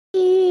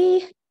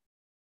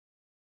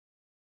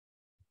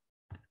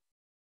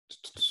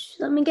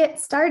Let me get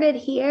started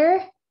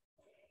here.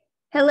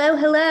 Hello,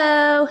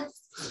 hello.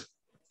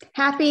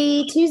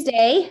 Happy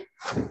Tuesday.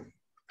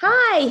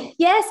 Hi.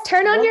 Yes,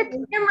 turn on your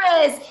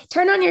cameras.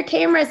 Turn on your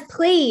cameras,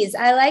 please.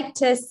 I like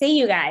to see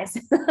you guys.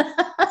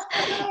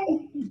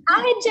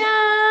 Hi,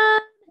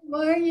 John. How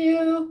are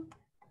you?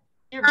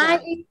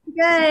 I'm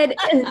good.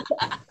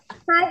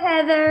 Hi,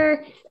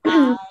 Heather.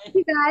 Hi. Thank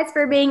you guys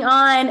for being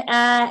on.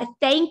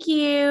 Thank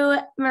you,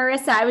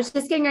 Marissa. I was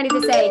just getting ready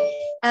to say,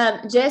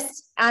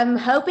 I'm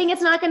hoping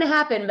it's not going to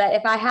happen, but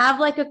if I have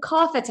like a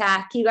cough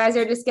attack, you guys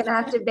are just going to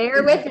have to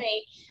bear with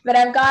me. But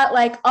I've got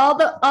like all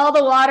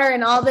the water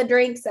and all the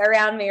drinks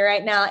around me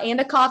right now and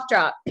a cough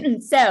drop.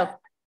 So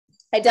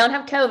I don't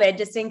have COVID,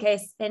 just in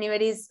case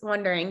anybody's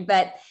wondering,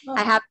 but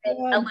I have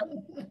been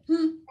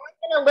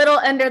a little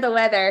under the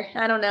weather.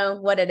 I don't know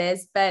what it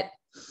is, but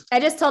I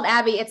just told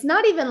Abby, it's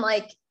not even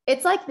like,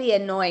 it's like the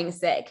annoying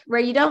sick where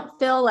you don't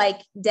feel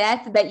like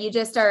death, but you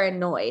just are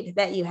annoyed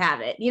that you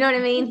have it. You know what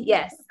I mean?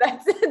 Yes,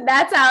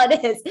 that's how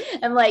it is.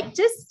 I'm like,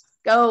 just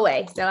go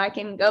away so I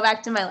can go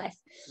back to my life.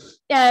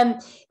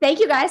 Thank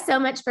you guys so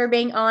much for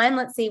being on.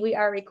 Let's see, we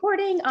are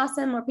recording.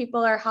 Awesome. More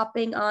people are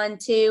hopping on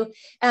too.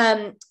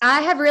 I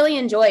have really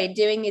enjoyed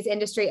doing these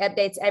industry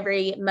updates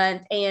every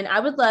month, and I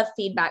would love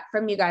feedback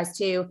from you guys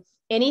too.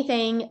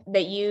 Anything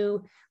that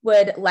you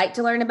would like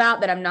to learn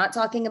about that I'm not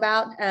talking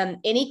about,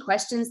 any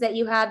questions that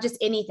you have, just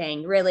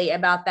anything really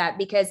about that,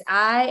 because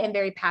I am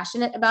very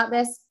passionate about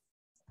this.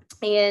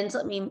 And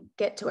let me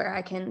get to where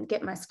I can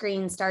get my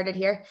screen started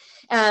here.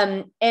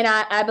 And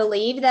I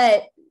believe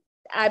that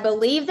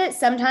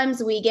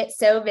sometimes we get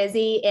so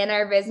busy in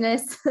our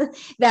business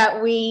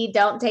that we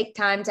don't take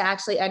time to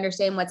actually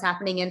understand what's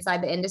happening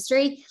inside the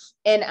industry.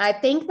 And I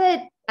think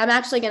that I'm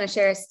actually going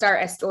to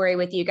start a story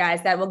with you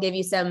guys that will give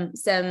you some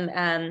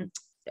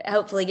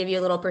hopefully give you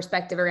a little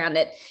perspective around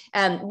it.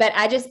 But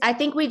I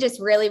think we just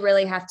really,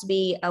 really have to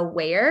be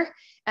aware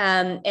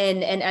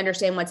and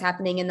understand what's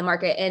happening in the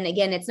market. And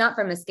again, it's not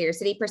from a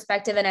scarcity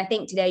perspective. And I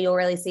think today you'll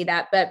really see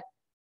that. But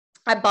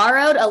I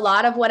borrowed a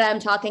lot of what I'm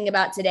talking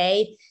about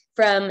today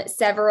from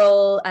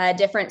several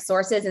different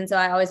sources. And so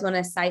I always want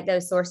to cite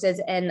those sources.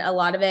 And a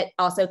lot of it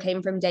also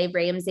came from Dave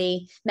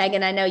Ramsey.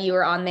 Megan, I know you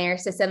were on there,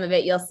 so some of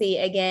it you'll see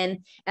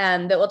again,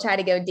 but we'll try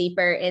to go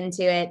deeper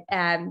into it.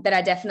 But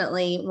I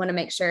definitely want to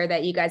make sure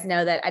that you guys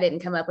know that I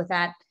didn't come up with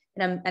that.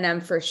 And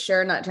I'm for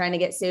sure not trying to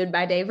get sued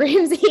by Dave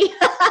Ramsey.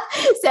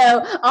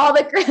 So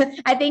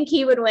I think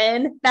he would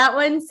win that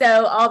one.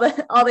 So all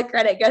the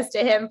credit goes to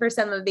him for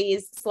some of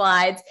these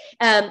slides.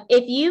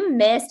 If you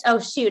missed, oh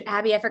shoot,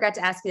 Abby, I forgot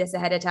to ask you this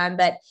ahead of time,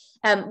 but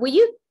will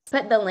you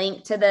put the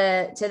link to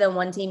the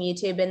One Team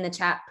YouTube in the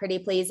chat, pretty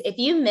please? If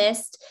you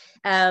missed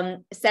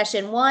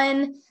session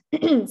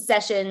 1,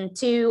 session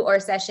 2, or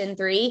session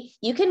 3,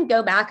 you can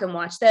go back and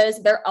watch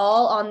those. They're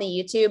all on the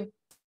YouTube.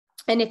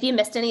 And if you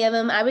missed any of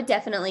them, I would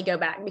definitely go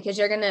back, because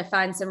you're going to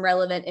find some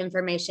relevant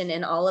information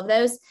in all of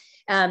those.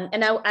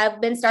 And I've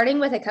been starting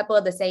with a couple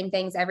of the same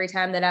things every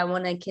time that I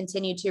want to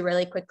continue to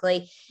really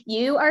quickly.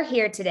 You are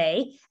here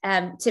today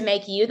to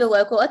make you the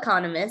local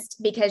economist,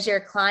 because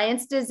your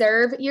clients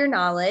deserve your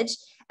knowledge.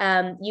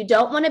 You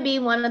don't want to be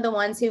one of the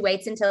ones who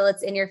waits until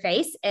it's in your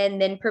face and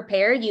then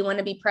prepare. You want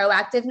to be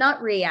proactive,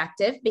 not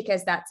reactive,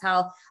 because that's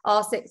how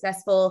all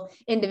successful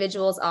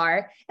individuals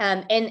are.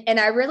 And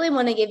I really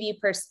want to give you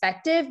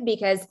perspective,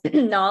 because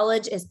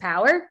knowledge is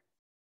power.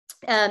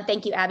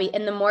 Thank you, Abby.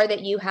 And the more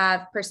that you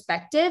have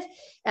perspective,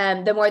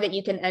 the more that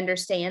you can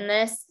understand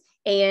this.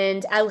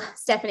 And I love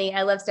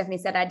Stephanie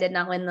said, I did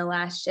not win the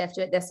last shift,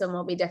 but this one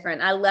will be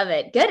different. I love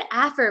it. Good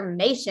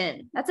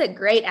affirmation. That's a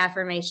great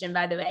affirmation,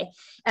 by the way.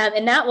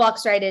 And that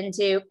walks right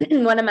into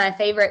one of my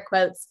favorite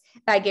quotes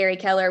by Gary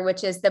Keller,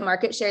 which is, the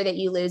market share that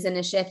you lose in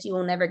a shift, you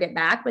will never get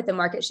back, but the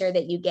market share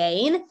that you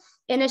gain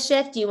in a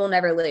shift, you will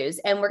never lose.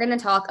 And we're going to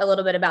talk a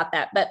little bit about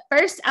that. But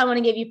first, I want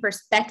to give you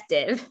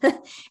perspective.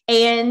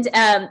 And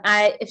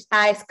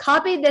I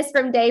copied this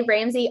from Dave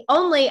Ramsey,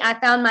 only I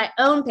found my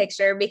own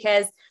picture,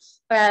 because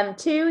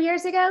 3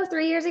 years ago,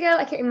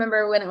 I can't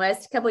remember when it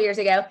was, a couple years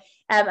ago,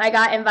 I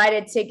got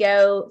invited to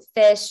go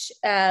fish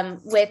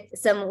with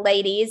some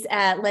ladies.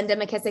 Linda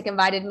McKissick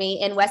invited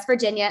me in West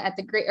Virginia at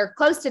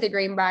close to the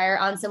Greenbrier,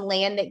 on some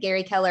land that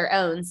Gary Keller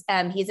owns.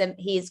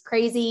 He's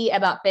crazy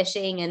about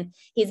fishing, and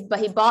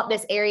he bought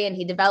this area and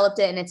he developed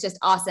it, and it's just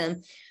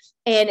awesome.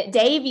 And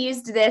Dave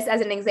used this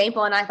as an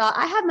example, and I thought,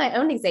 I have my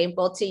own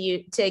example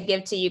to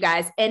give to you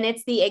guys. And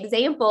it's the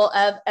example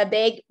of a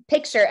big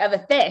picture of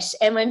a fish.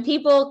 And when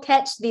people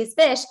catch these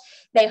fish,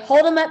 they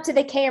hold them up to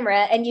the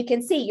camera, and you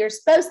can see, you're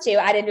supposed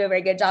to, I didn't do a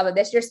very good job of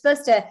this, you're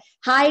supposed to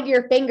hide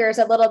your fingers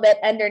a little bit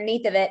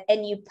underneath of it,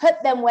 and you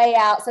put them way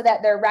out so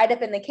that they're right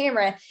up in the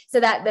camera, so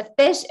that the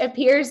fish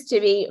appears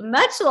to be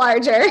much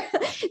larger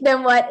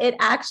than what it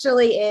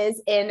actually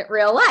is in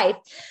real life.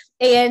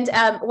 And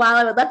while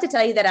I would love to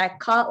tell you that I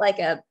caught like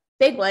a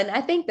big one,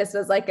 I think this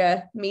was like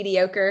a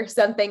mediocre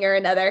something or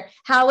another.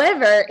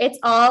 However, it's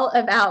all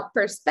about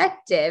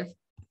perspective,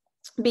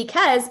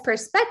 because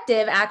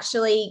perspective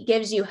actually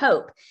gives you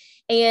hope.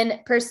 And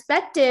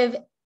perspective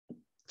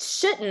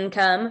shouldn't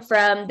come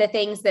from the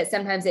things that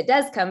sometimes it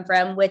does come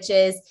from, which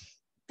is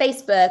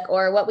Facebook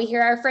or what we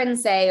hear our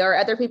friends say or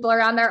other people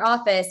around our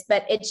office,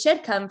 but it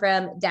should come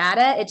from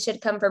data. It should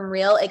come from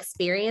real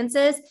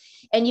experiences.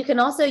 And you can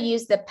also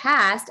use the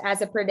past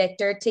as a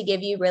predictor to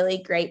give you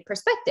really great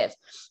perspective.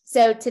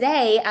 So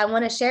today I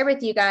want to share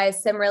with you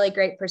guys some really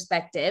great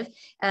perspective,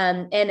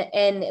 and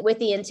with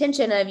the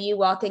intention of you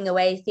walking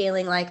away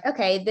feeling like,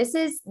 okay, this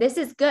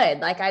is good.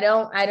 Like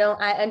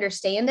I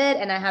understand it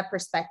and I have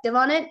perspective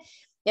on it,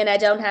 and I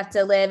don't have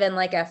to live in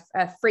like a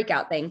freak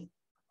out thing.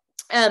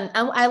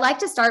 I like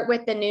to start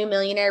with the new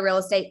millionaire real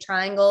estate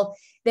triangle.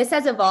 This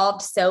has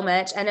evolved so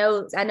much. I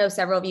know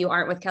several of you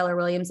aren't with Keller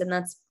Williams, and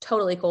that's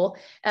totally cool.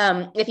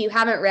 If you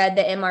haven't read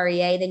the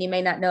MREA, then you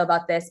may not know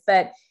about this,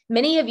 but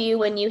many of you,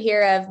 when you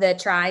hear of the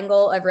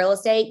triangle of real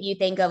estate, you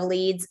think of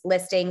leads,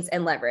 listings,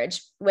 and leverage,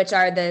 which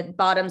are the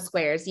bottom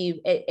squares.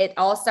 It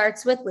all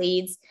starts with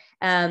leads.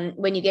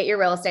 When you get your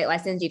real estate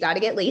license, you got to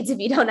get leads. If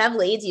you don't have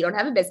leads, you don't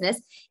have a business.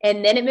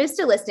 And then it moves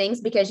to listings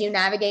because you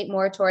navigate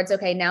more towards,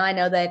 okay, now I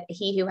know that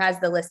he who has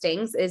the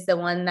listings is the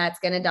one that's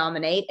going to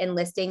dominate, and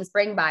listings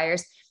bring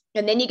buyers.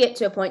 And then you get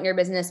to a point in your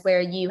business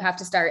where you have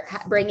to start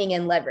bringing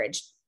in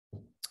leverage,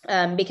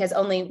 because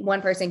only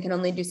one person can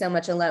only do so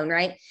much alone,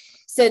 right?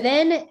 So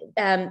then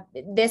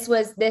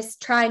this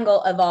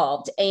triangle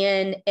evolved,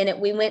 and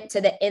we went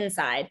to the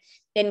inside.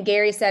 And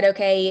Gary said,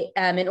 okay,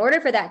 in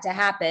order for that to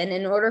happen,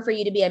 in order for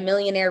you to be a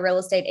millionaire real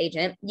estate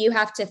agent, you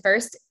have to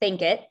first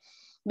think it.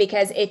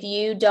 Because if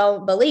you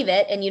don't believe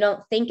it and you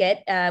don't think it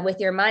with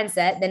your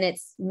mindset, then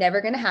it's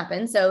never going to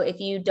happen. So if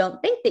you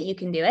don't think that you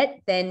can do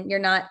it, then you're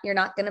not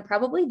going to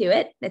probably do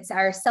it. It's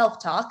our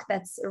self-talk.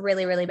 That's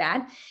really, really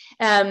bad.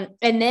 And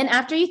then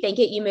after you think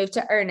it, you move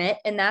to earn it.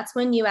 And that's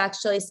when you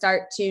actually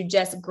start to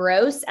just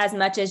gross as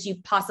much as you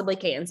possibly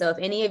can. So if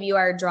any of you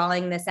are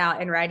drawing this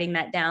out and writing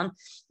that down,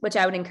 which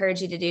I would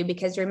encourage you to do,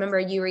 because remember,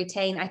 you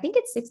retain, I think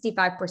it's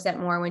 65%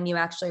 more when you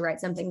actually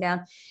write something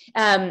down.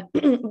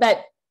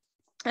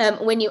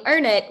 When you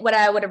earn it, what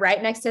I would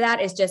write next to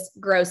that is just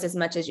gross as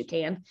much as you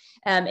can.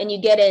 And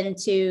you get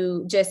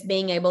into just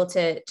being able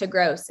to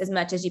gross as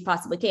much as you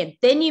possibly can.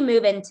 Then you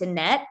move into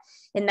net.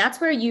 And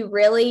that's where you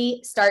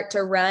really start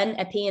to run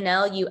a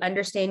P&L. You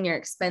understand your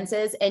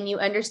expenses and you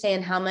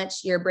understand how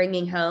much you're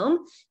bringing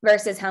home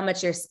versus how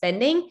much you're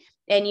spending.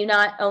 And you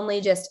not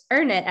only just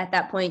earn it at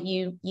that point,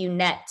 you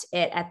net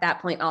it at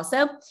that point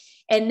also.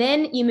 And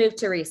then you move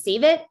to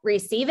receive it.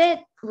 Receive it,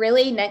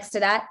 really next to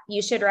that,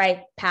 you should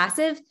write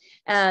passive.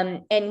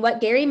 And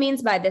what Gary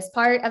means by this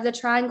part of the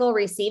triangle,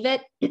 receive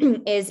it,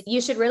 is you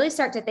should really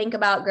start to think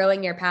about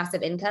growing your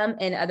passive income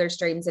and other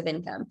streams of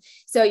income.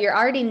 So you're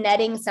already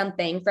netting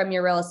something from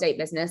your real estate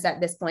business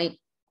at this point.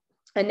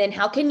 And then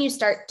how can you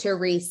start to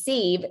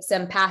receive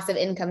some passive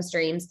income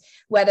streams,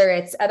 whether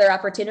it's other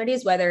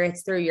opportunities, whether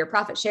it's through your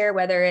profit share,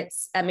 whether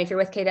it's, if you're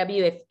with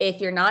KW, if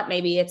you're not,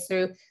 maybe it's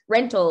through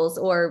rentals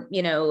or,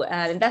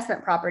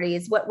 investment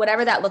properties,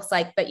 whatever that looks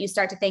like, but you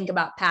start to think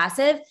about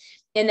passive.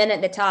 And then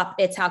at the top,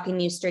 it's how can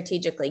you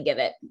strategically give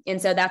it?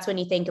 And so that's when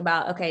you think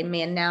about, okay,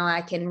 man, now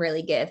I can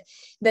really give.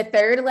 The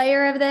third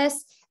layer of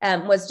this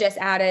was just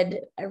added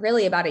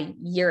really about a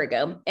year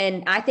ago.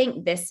 And I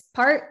think this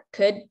part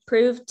could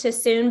prove to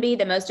soon be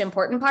the most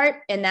important part.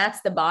 And that's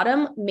the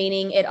bottom,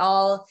 meaning it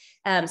all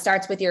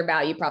starts with your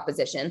value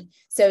proposition.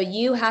 So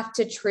you have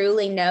to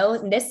truly know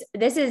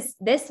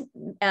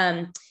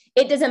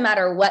it doesn't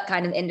matter what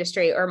kind of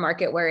industry or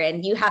market we're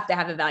in, you have to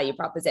have a value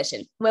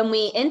proposition. When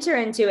we enter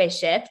into a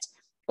shift,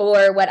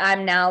 or what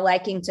I'm now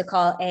liking to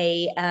call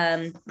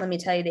let me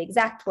tell you the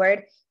exact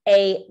word,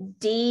 a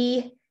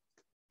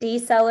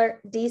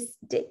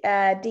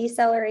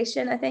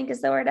deceleration, I think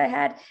is the word I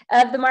had,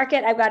 of the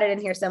market. I've got it in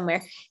here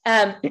somewhere.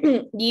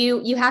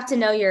 You have to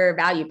know your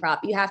value prop.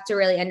 You have to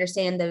really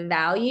understand the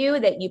value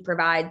that you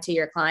provide to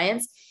your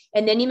clients.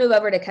 And then you move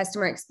over to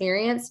customer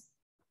experience.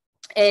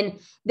 And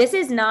this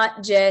is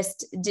not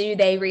just, do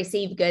they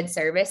receive good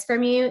service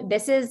from you?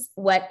 This is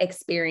what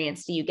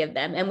experience do you give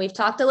them? And we've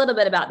talked a little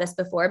bit about this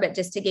before, but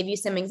just to give you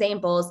some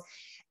examples,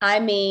 I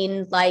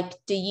mean, like,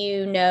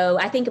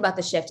 I think about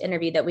the shift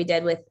interview that we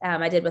did with,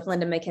 I did with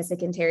Linda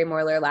McKissick and Terry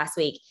Morler last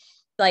week.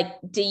 Like,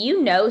 do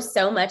you know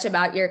so much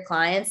about your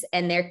clients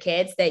and their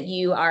kids that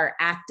you are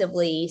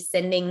actively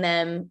sending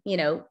them,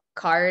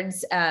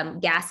 cards,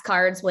 gas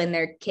cards when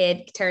their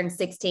kid turns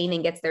 16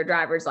 and gets their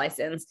driver's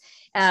license?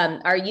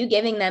 Are you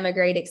giving them a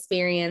great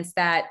experience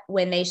that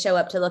when they show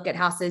up to look at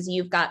houses,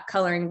 you've got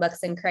coloring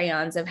books and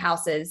crayons of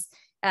houses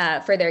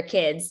for their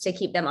kids to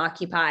keep them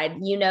occupied?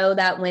 You know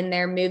that when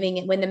they're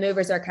moving, when the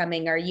movers are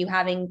coming, are you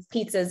having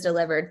pizzas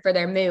delivered for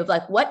their move?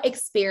 Like, what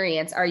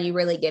experience are you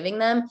really giving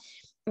them?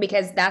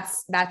 Because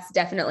that's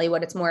definitely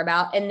what it's more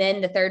about. And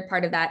then the third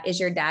part of that is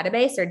your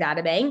database or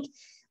data bank,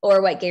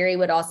 or what Gary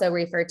would also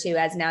refer to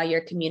as now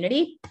your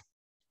community.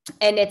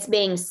 And it's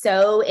being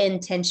so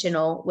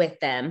intentional with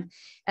them.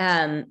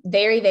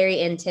 Very, very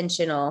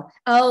intentional.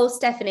 Oh,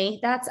 Stephanie,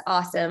 that's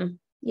awesome.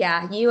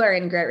 Yeah, you are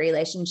in great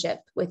relationship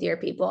with your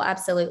people.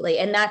 Absolutely.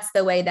 And that's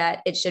the way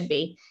that it should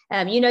be.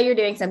 You're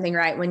doing something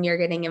right when you're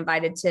getting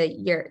invited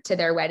to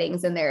their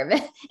weddings and their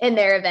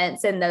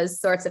events and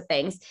those sorts of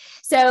things.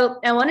 So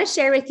I want to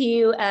share with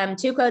you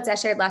two quotes I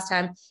shared last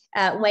time.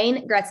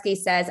 Wayne Gretzky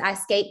says, "I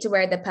skate to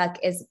where the puck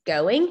is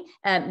going,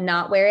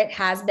 not where it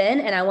has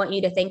been." And I want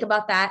you to think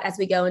about that as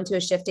we go into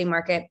a shifting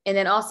market. And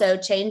then also,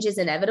 change is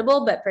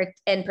inevitable, but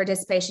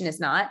participation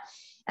is not.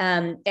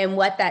 And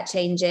what that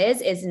change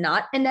is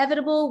not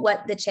inevitable.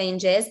 What the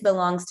change is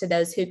belongs to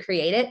those who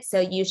create it. So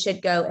you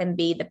should go and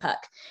be the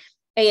puck.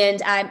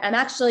 And I'm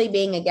actually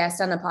being a guest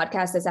on a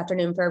podcast this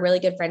afternoon for a really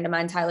good friend of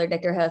mine, Tyler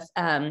Dickerhoof.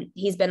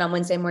 He's been on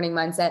Wednesday Morning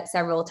Mindset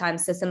several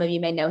times, so some of you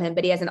may know him,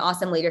 but he has an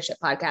awesome leadership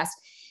podcast.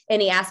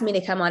 And he asked me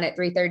to come on at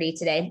 3:30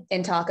 today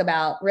and talk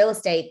about real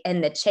estate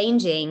and the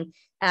changes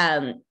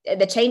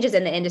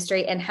in the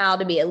industry and how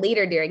to be a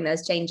leader during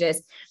those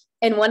changes.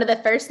 And one of the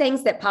first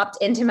things that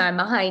popped into my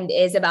mind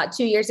is about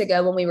 2 years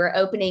ago when we were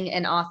opening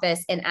an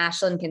office in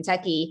Ashland,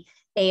 Kentucky.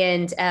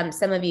 And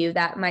some of you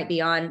that might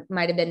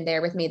have been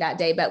there with me that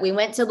day, but we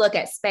went to look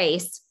at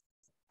space.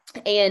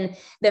 And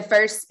the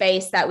first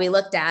space that we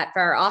looked at for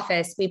our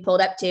office, we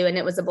pulled up to, and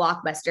it was a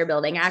Blockbuster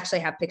building. I actually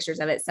have pictures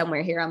of it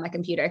somewhere here on my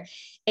computer.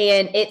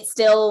 And it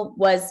still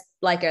was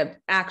like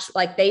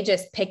they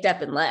just picked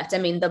up and left. I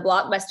mean, the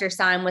Blockbuster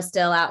sign was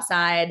still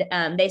outside.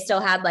 They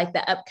still had like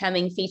the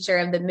upcoming feature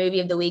of the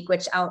movie of the week,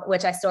 which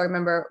I still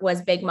remember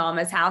was Big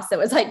Mama's House. It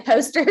was like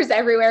posters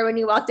everywhere when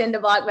you walked into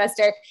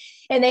Blockbuster.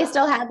 And they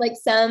still had like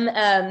some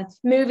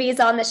movies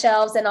on the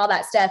shelves and all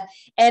that stuff.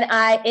 And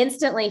I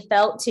instantly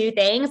felt two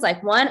things.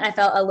 Like one, I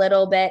felt a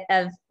little bit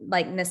of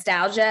like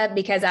nostalgia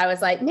because I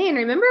was like, man,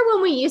 remember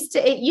when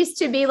it used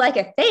to be like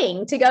a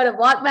thing to go to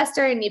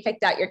Blockbuster and you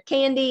picked out your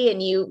candy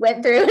and you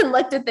went through and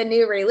looked at the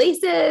new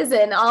releases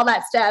and all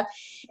that stuff.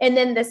 And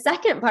then the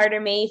second part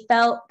of me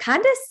felt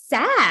kind of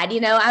sad.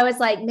 I was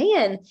like,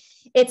 man,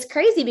 it's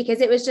crazy because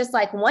it was just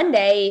like one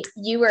day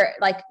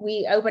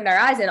we opened our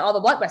eyes and all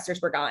the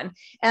Blockbusters were gone.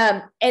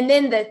 And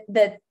then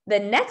the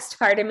next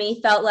part of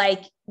me felt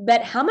like,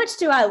 but how much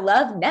do I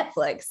love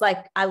Netflix?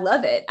 Like, I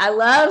love it. I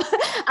love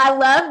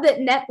that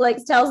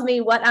Netflix tells me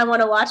what I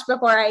want to watch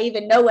before I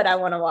even know what I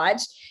want to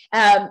watch.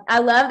 I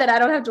love that I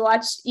don't have to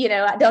watch,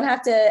 I don't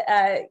have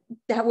to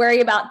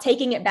worry about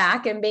taking it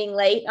back and being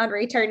late on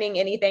returning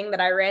anything that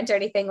I rent or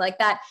anything like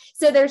that.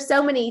 So there's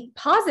so many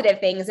positive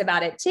things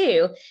about it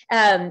too.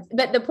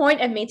 But the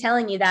point of me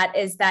telling you that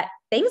is that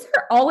things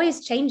are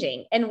always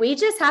changing and we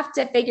just have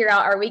to figure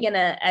out, are we going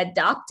to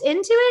adopt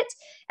into it?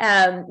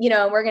 Are we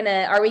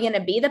going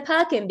to be the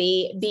puck and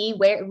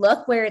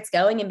look where it's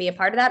going and be a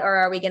part of that? Or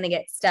are we going to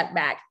get stuck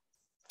back?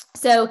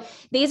 So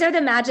these are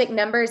the magic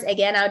numbers.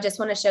 Again, I just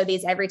want to show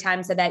these every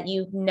time so that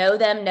you know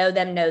them.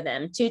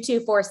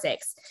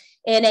 2246.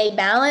 In a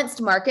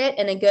balanced market,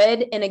 in a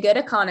good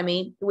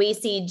economy, we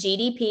see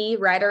GDP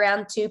right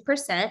around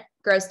 2%,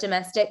 gross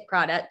domestic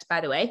product, by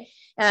the way.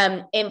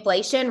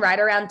 Inflation right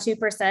around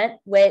 2%,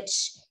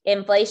 which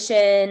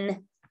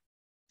inflation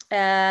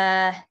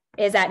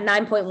is at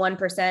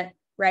 9.1%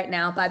 right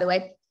now, by the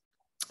way.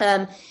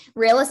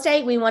 Real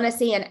estate, we want to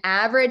see an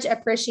average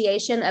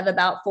appreciation of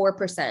about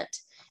 4%.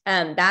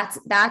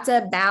 That's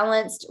a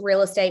balanced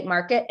real estate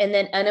market. And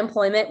then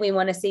unemployment, we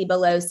want to see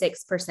below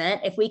 6%.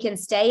 If we can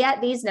stay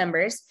at these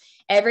numbers,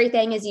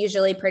 everything is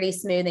usually pretty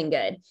smooth and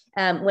good.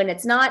 When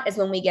it's not is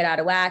when we get out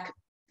of whack.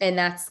 And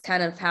that's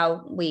kind of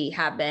how we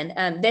have been.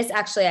 This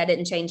actually, I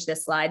didn't change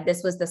this slide.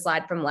 This was the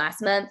slide from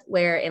last month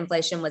where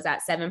inflation was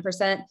at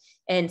 7%.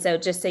 And so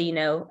just so you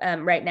know,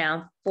 right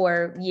now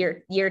for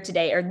year to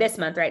date, or this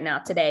month right now,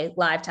 today,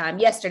 live time,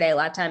 yesterday,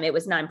 live time, it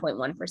was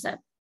 9.1%.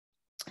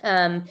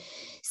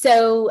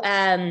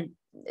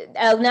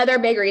 Another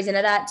big reason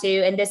of that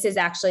too, and this is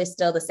actually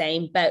still the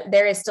same, but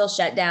there is still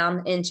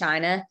shutdown in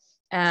China.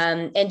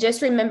 And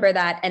just remember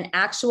that an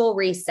actual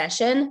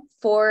recession,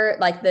 for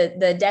like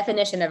the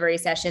definition of a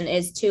recession,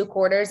 is 2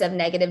 quarters of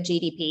negative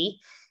GDP.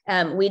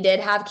 We did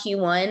have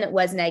Q1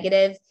 was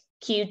negative.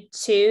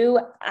 Q2,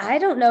 I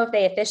don't know if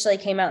they officially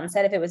came out and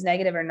said if it was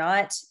negative or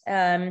not.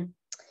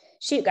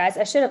 Shoot, guys,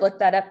 I should have looked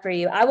that up for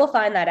you. I will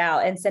find that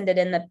out and send it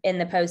in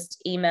the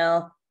post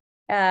email.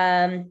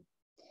 I'm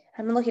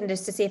looking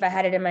just to see if I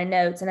had it in my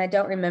notes and I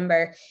don't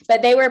remember,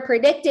 but they were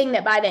predicting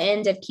that by the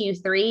end of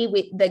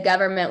Q3, the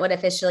government would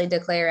officially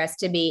declare us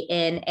to be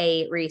in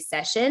a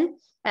recession.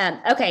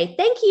 Okay.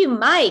 Thank you,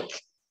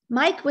 Mike.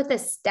 Mike with the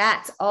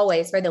stats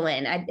always for the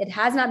win. It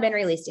has not been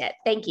released yet.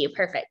 Thank you.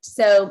 Perfect.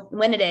 So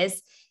when it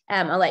is,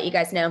 I'll let you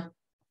guys know.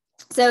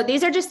 So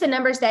these are just the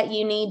numbers that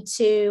you need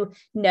to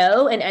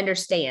know and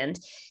understand.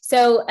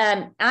 So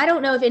I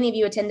don't know if any of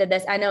you attended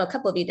this. I know a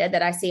couple of you did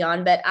that I see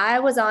on, but I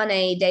was on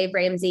a Dave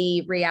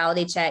Ramsey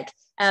reality check.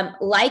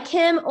 Like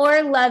him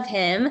or love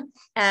him,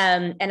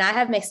 and I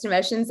have mixed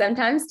emotions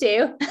sometimes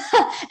too.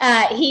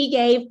 He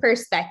gave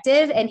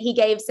perspective and he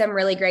gave some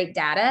really great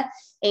data.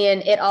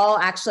 And it all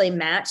actually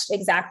matched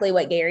exactly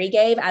what Gary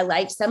gave. I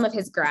liked some of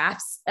his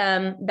graphs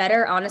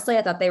better. Honestly,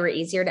 I thought they were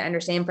easier to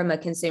understand from a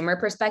consumer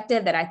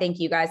perspective that I think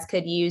you guys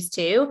could use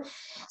too.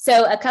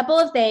 So a couple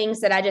of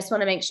things that I just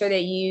want to make sure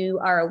that you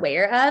are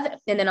aware of,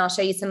 and then I'll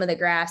show you some of the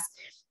graphs.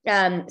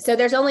 So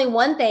there's only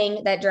one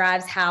thing that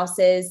drives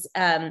houses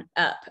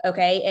up,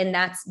 okay? And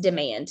that's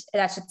demand.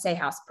 That should say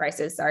house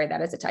prices. Sorry,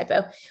 that is a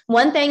typo.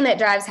 One thing that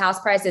drives house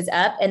prices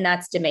up, and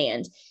that's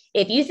demand.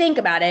 If you think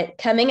about it,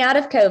 coming out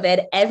of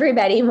COVID,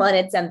 everybody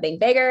wanted something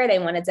bigger. They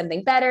wanted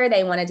something better.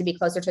 They wanted to be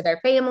closer to their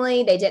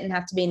family. They didn't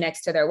have to be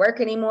next to their work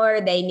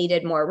anymore. They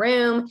needed more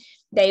room.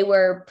 They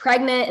were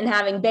pregnant and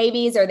having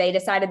babies, or they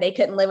decided they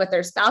couldn't live with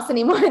their spouse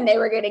anymore and they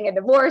were getting a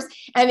divorce.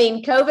 I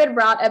mean, COVID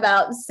brought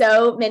about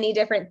so many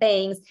different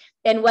things.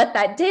 And what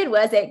that did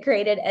was it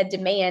created a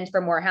demand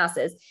for more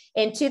houses.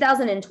 In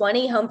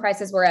 2020, home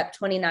prices were up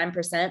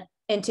 29%.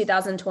 In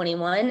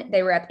 2021,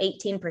 they were up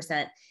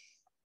 18%.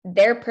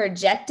 They're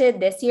projected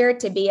this year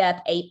to be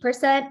up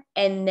 8%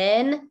 and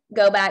then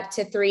go back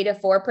to 3 to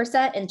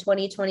 4% in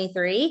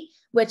 2023,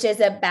 which is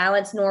a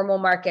balanced normal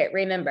market.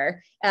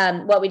 Remember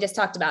what we just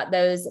talked about,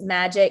 those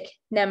magic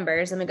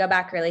numbers. Let me go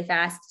back really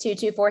fast.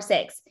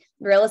 2246.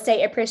 Real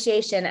estate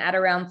appreciation at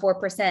around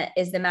 4%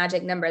 is the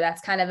magic number.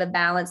 That's kind of a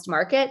balanced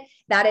market.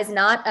 That is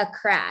not a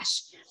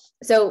crash.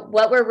 So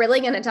what we're really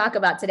going to talk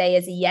about today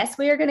is, yes,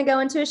 we are going to go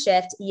into a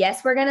shift.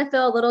 Yes, we're going to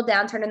feel a little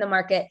downturn in the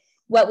market.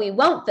 What we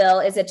won't feel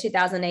is a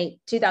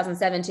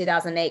 2007,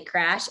 2008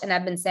 crash. And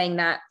I've been saying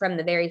that from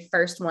the very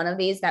first one of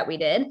these that we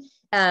did.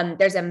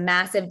 There's a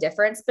massive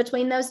difference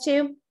between those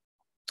two,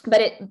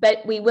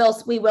 but we will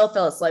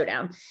feel a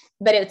slowdown,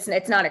 but it's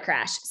not a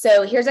crash.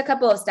 So here's a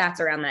couple of stats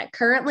around that.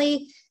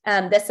 Currently,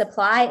 the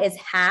supply is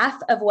half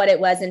of what it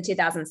was in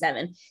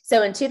 2007.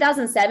 So in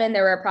 2007,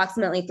 there were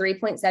approximately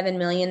 3.7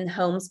 million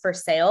homes for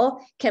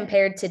sale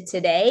compared to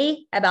today,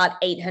 about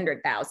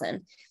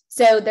 800,000.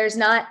 So there's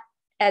not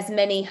as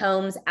many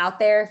homes out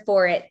there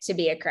for it to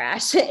be a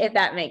crash, if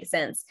that makes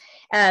sense.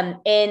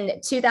 In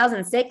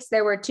 2006,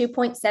 there were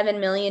 2.7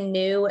 million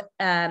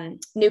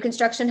new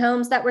construction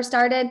homes that were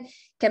started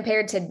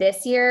compared to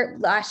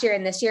last year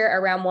and this year,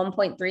 around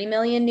 1.3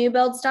 million new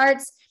build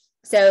starts.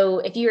 So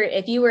if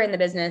you were in the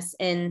business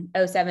in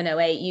 07,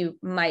 08, you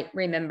might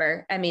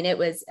remember, I mean, it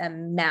was a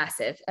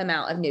massive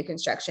amount of new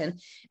construction.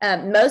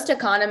 Most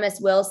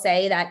economists will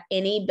say that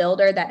any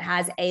builder that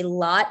has a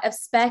lot of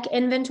spec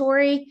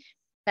inventory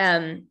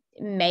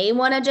may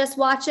want to just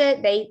watch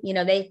it.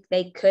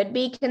 They could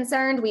be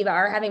concerned. We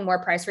are having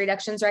more price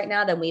reductions right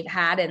now than we've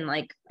had in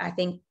I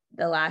think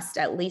the last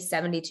at least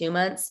 72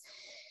 months.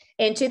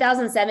 In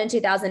 2007,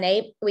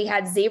 2008, we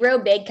had 0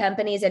 big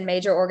companies and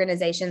major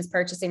organizations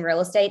purchasing real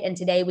estate. And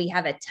today we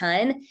have a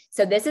ton.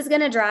 So this is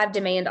going to drive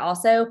demand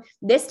also.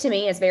 This to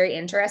me is very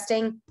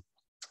interesting.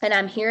 And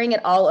I'm hearing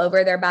it all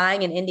over. They're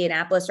buying in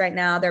Indianapolis right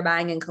now. They're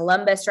buying in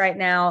Columbus right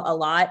now a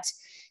lot.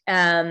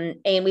 And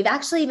we've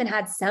actually even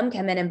had some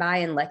come in and buy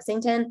in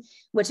Lexington,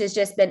 which has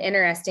just been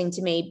interesting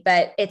to me,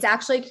 but it's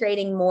actually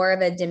creating more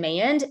of a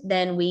demand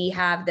than we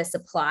have the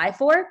supply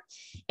for.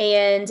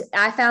 And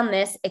I found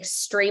this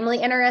extremely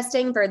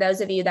interesting for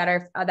those of you that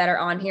are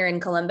on here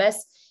in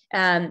Columbus.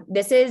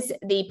 This is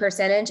the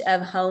percentage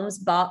of homes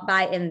bought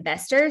by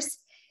investors.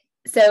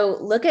 So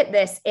look at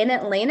this. In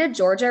Atlanta,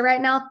 Georgia right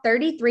now,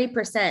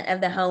 33%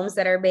 of the homes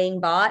that are being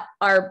bought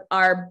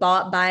are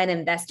bought by an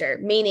investor,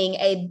 meaning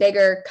a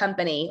bigger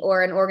company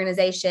or an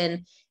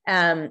organization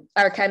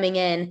are coming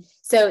in.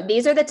 So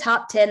these are the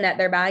top 10 that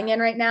they're buying in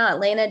right now: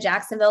 Atlanta,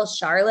 Jacksonville,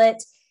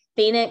 Charlotte,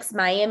 Phoenix,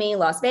 Miami,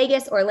 Las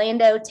Vegas,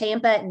 Orlando,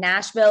 Tampa,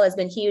 Nashville has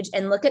been huge.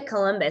 And look at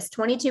Columbus.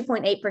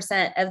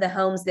 22.8% of the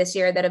homes this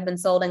year that have been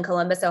sold in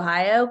Columbus,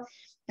 Ohio,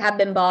 have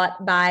been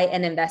bought by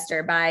an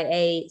investor,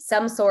 by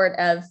some sort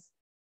of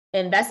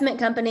investment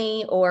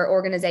company or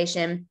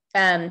organization.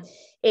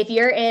 If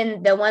you're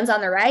in the ones on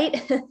the right,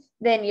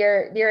 then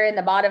you're in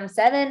the bottom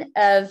 7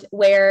 of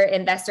where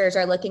investors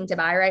are looking to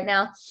buy right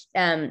now.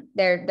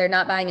 They're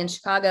not buying in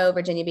Chicago,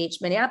 Virginia Beach,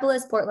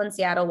 Minneapolis, Portland,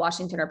 Seattle,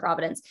 Washington, or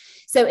Providence.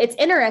 So it's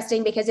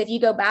interesting because if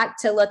you go back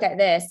to look at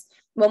this,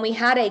 when we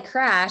had a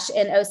crash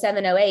in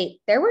 07,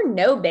 08, there were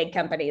no big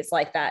companies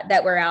like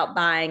that were out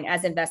buying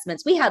as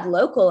investments. We had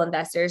local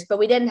investors, but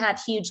we didn't have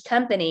huge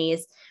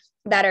companies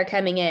that are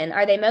coming in.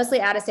 Are they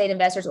mostly out-of-state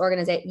investors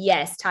organized?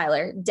 Yes,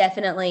 Tyler,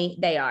 definitely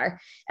they are.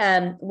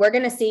 We're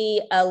going to see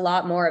a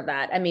lot more of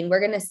that. I mean, we're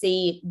going to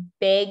see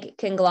big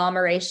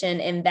conglomeration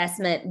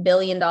investment,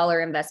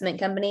 billion-dollar investment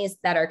companies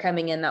that are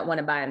coming in that want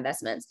to buy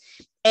investments.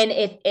 And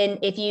if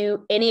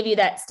any of you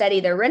that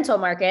study the rental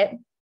market,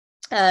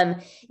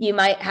 you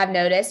might have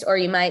noticed, or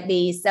you might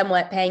be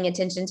somewhat paying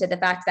attention to the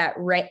fact that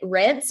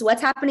rents,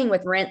 what's happening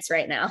with rents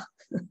right now?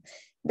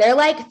 They're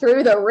like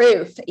through the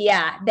roof.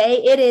 Yeah,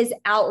 it is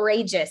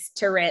outrageous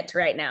to rent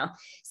right now.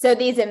 So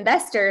these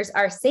investors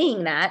are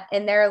seeing that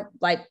and they're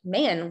like,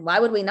 man, why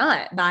would we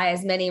not buy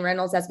as many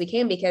rentals as we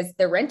can? Because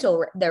the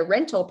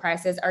rental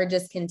prices are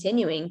just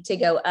continuing to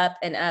go up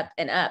and up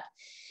and up.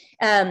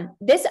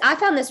 I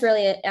found this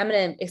really, I'm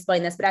going to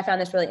explain this, but I found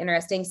this really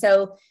interesting.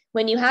 So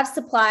when you have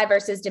supply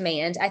versus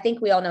demand, I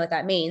think we all know what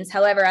that means.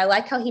 However, I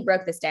like how he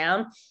broke this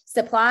down.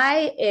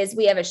 Supply is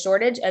we have a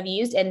shortage of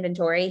used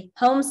inventory,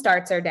 home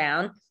starts are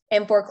down,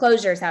 and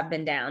foreclosures have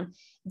been down.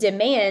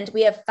 Demand,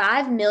 we have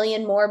 5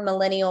 million more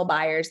millennial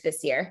buyers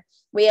this year.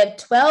 We have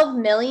 12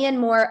 million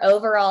more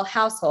overall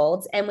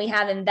households, and we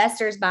have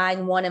investors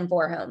buying 1 in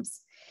 4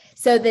 homes.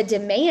 So the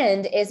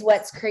demand is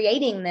what's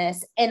creating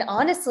this. And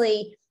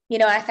honestly,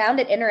 I found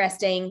it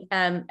interesting,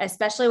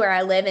 especially where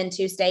I live in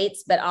 2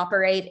 states, but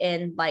operate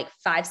in like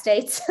 5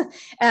 states.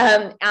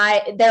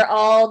 They're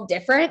all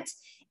different.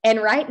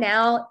 And right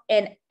now,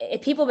 and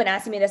people have been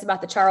asking me this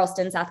about the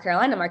Charleston, South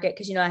Carolina market,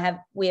 because,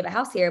 we have a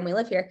house here and we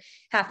live here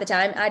half the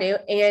time. I do.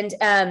 And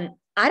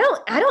I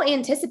don't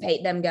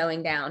anticipate them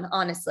going down.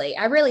 Honestly,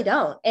 I really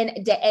don't.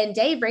 And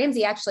Dave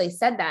Ramsey actually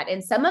said that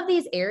in some of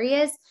these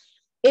areas,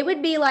 it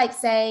would be like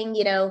saying,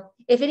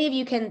 if any of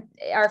you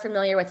are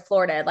familiar with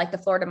Florida, like the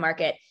Florida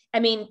market,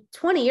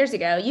 20 years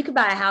ago, you could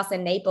buy a house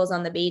in Naples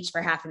on the beach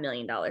for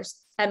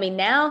 $500,000.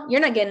 Now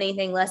you're not getting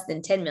anything less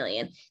than 10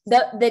 million.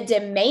 The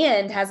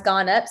demand has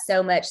gone up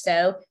so much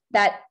so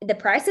that the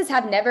prices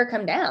have never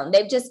come down.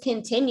 They've just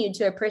continued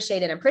to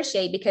appreciate and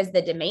appreciate because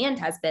the demand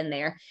has been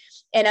there.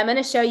 And I'm going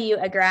to show you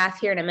a graph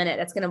here in a minute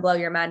that's going to blow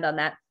your mind on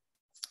that.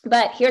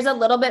 But here's a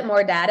little bit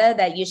more data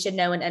that you should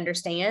know and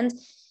understand.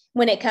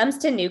 When it comes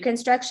to new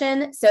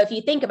construction, so if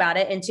you think about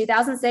it, in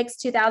 2006,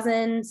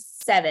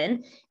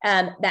 2007,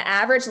 the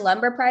average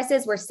lumber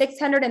prices were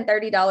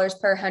 $630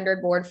 per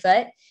 100 board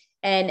foot.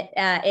 And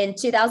in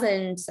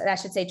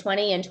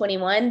 2020 and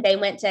 21, they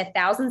went to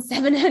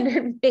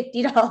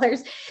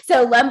 $1,750.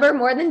 So lumber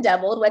more than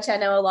doubled, which I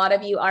know a lot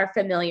of you are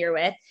familiar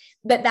with,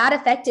 but that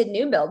affected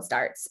new build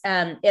starts.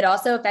 It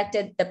also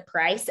affected the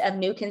price of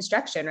new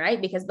construction,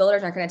 right? Because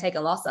builders aren't going to take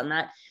a loss on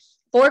that.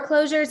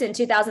 Foreclosures in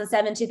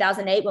 2007,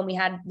 2008, when we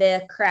had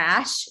the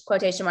crash,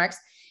 quotation marks,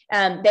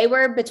 they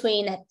were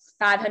between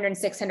 500 and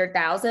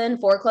 600,000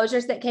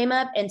 foreclosures that came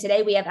up. And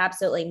today we have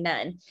absolutely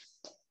none.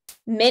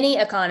 Many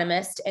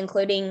economists,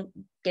 including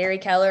Gary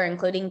Keller,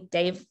 including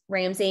Dave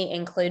Ramsey,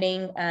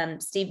 including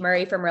Steve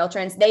Murray from Real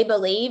Trends, they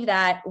believe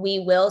that we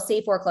will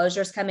see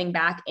foreclosures coming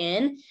back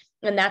in.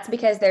 And that's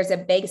because there's a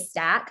big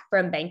stack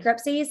from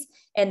bankruptcies.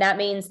 And that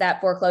means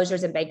that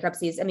foreclosures and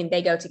bankruptcies,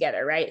 they go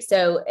together, right?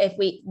 So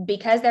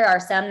because there are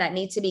some that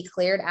need to be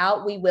cleared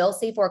out, we will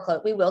see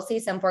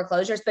some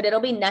foreclosures, but it'll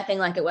be nothing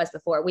like it was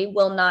before. We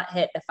will not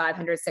hit the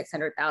 500,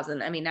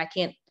 600,000.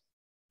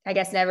 I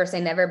guess never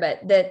say never,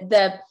 but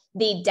the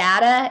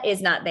data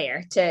is not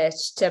there to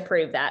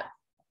prove that.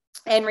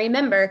 And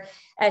remember,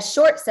 a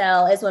short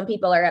sell is when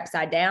people are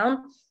upside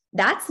down.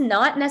 That's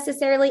not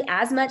necessarily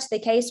as much the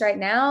case right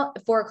now.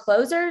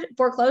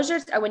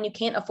 Foreclosures are when you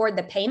can't afford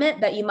the payment,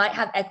 but you might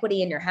have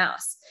equity in your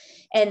house.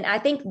 And I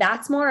think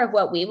that's more of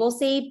what we will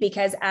see,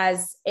 because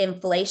as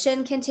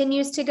inflation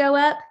continues to go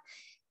up,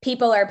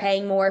 people are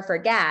paying more for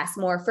gas,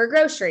 more for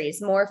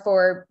groceries, more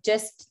for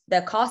just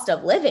the cost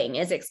of living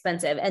is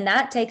expensive. And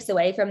that takes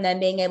away from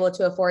them being able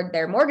to afford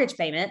their mortgage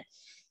payment.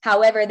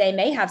 However, they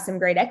may have some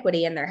great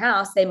equity in their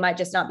house. They might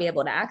just not be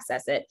able to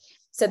access it.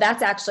 So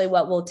that's actually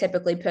what will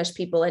typically push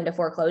people into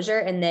foreclosure.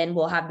 And then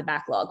we'll have the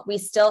backlog. We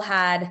still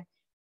had,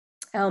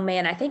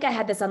 I think I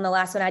had this on the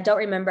last one. I don't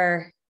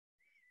remember.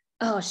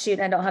 Oh,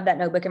 shoot. I don't have that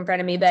notebook in front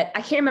of me, but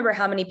I can't remember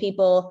how many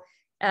people,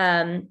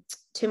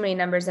 too many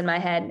numbers in my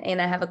head, and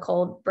I have a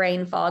cold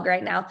brain fog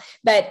right now,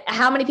 but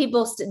how many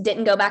people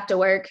didn't go back to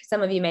work?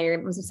 Somebody may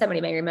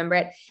remember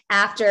it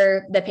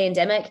after the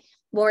pandemic.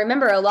 Well,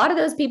 remember, a lot of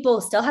those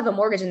people still have a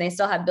mortgage and they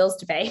still have bills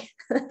to pay.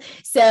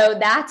 So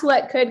that's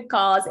what could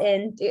cause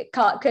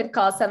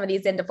some of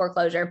these into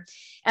foreclosure.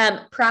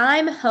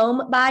 Prime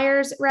home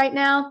buyers right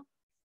now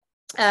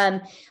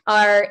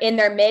are in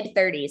their mid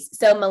 30s.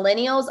 So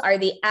millennials are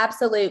the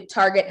absolute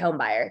target home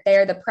buyer. They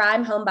are the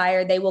prime home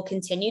buyer. They will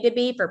continue to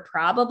be for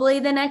probably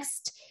the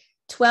next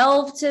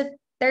 12 to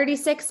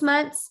 36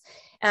 months,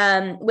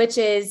 which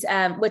is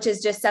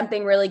just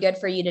something really good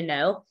for you to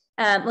know.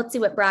 Let's see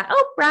what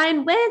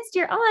Brian Wentz,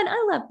 you're on.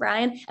 I love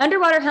Brian.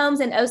 Underwater homes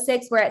in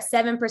 2006 were at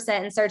 7%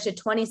 and surged to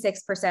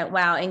 26%.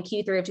 Wow. In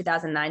Q3 of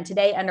 2009.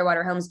 Today,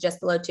 underwater homes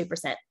just below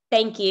 2%.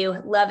 Thank you.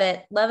 Love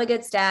it. Love a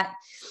good stat.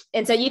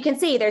 And so you can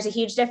see there's a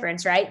huge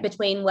difference, right,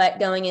 between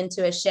what going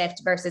into a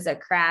shift versus a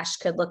crash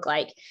could look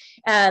like.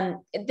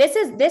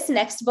 This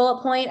next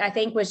bullet point, I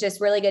think, was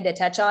just really good to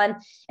touch on.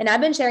 And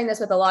I've been sharing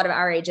this with a lot of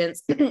our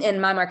agents in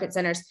my market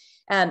centers.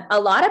 A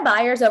lot of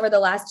buyers over the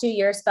last 2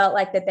 years felt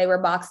like that they were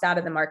boxed out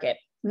of the market,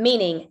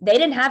 meaning they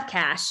didn't have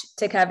cash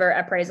to cover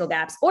appraisal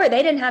gaps, or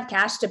they didn't have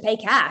cash to pay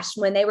cash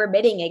when they were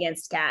bidding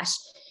against cash.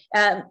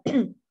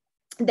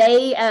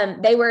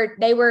 They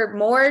were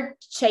more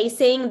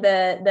chasing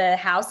the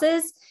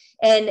houses,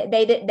 and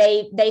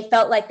they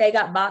felt like they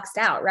got boxed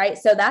out, right?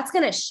 So that's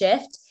going to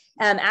shift.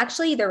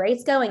 Actually, the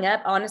rates going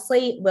up,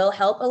 honestly, will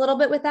help a little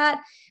bit with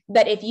that.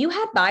 But if you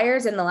had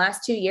buyers in the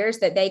last 2 years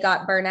that they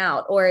got burnt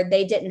out, or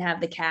they didn't have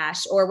the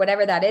cash, or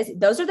whatever that is,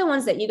 those are the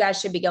ones that you guys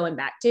should be going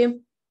back to.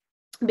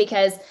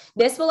 because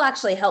this will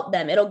actually help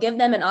them. It'll give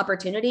them an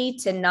opportunity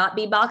to not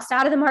be boxed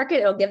out of the market.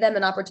 It'll give them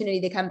an opportunity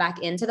to come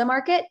back into the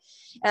market.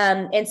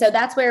 And so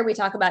that's where we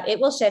talk about it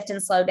will shift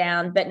and slow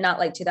down, but not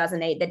like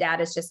 2008. The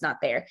data is just not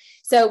there.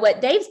 So what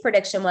Dave's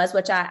prediction was,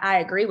 which I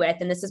agree with,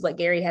 and this is what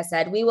Gary has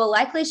said, we will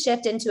likely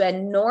shift into a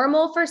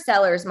normal for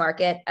sellers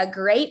market, a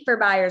great for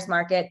buyers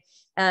market,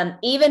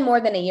 even more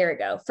than a year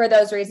ago, for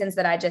those reasons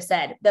that I just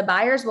said. The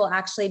buyers will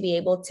actually be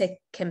able to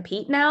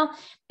compete now,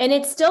 and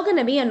it's still going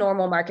to be a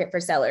normal market for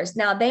sellers.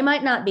 Now, they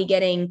might not be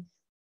getting,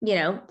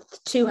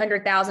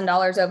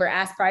 $200,000 over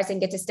ask price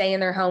and get to stay in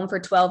their home for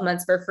 12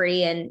 months for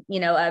free and,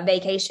 a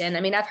vacation.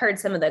 I mean, I've heard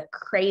some of the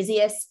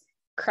craziest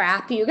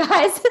crap, you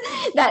guys,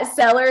 that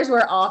sellers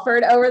were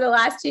offered over the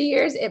last 2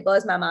 years. It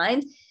blows my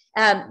mind.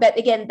 But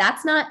again,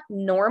 that's not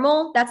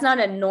normal. That's not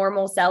a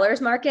normal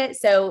seller's market.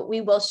 So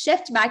we will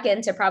shift back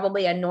into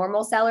probably a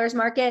normal seller's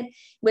market,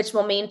 which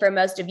will mean for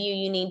most of you,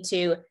 you need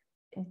to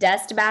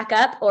dust back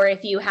up, or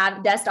if you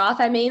have dust off,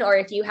 or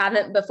if you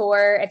haven't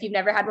before, if you've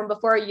never had one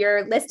before,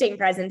 your listing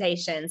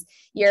presentations,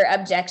 your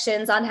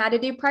objections on how to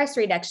do price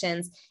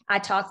reductions. I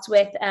talked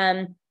with,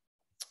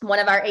 one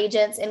of our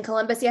agents in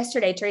Columbus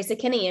yesterday, Teresa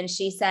Kinney, and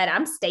she said,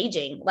 I'm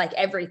staging like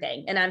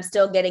everything and I'm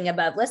still getting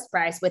above list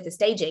price with the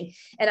staging.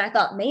 And I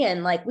thought,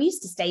 man, like we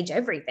used to stage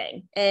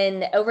everything.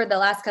 And over the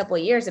last couple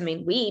of years,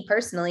 we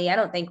personally, I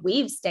don't think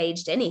we've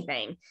staged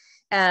anything.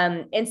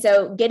 And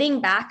so getting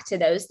back to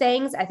those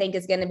things, I think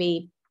is going to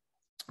be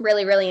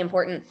really, really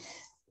important.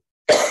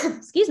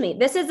 Excuse me.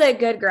 This is a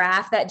good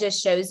graph that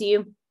just shows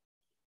you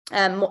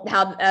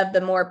how of the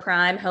more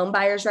prime home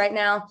buyers right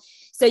now.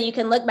 So you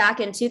can look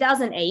back in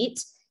 2008,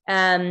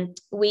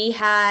 we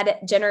had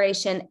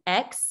Generation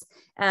X,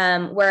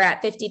 we're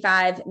at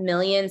 55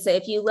 million. So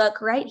if you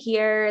look right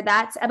here,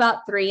 that's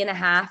about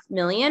 3.5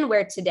 million,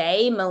 where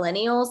today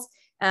millennials,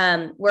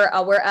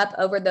 we're up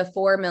over the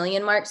 4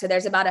 million mark. So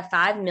there's about a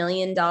 $5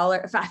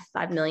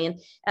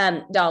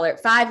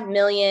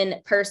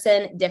 million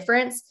person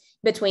difference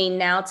between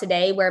now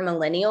today where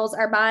millennials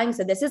are buying.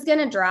 So this is going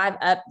to drive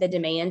up the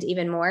demand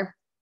even more.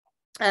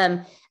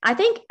 I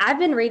think I've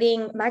been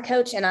reading, my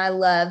coach and I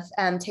love,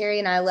 Terry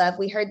and I love,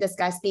 we heard this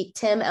guy speak,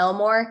 Tim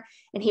Elmore,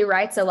 and he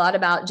writes a lot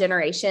about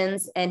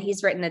generations and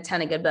he's written a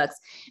ton of good books.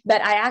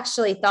 But I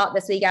actually thought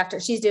this week after,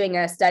 she's doing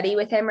a study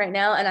with him right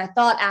now. And I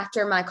thought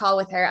after my call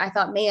with her, I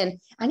thought, man,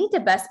 I need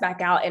to bust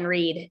back out and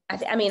read. I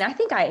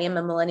think I am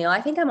a millennial. I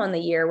think I'm on the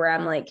year where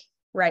I'm like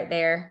right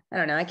there. I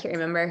don't know. I can't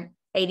remember.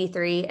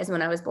 83 is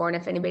when I was born,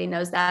 if anybody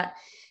knows that.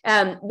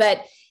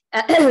 But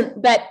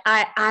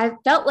I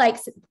felt like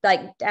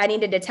I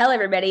needed to tell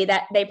everybody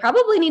that they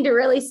probably need to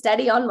really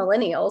study on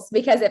millennials,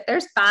 because if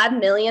there's 5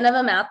 million of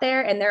them out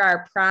there and they're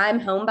our prime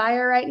home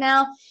buyer right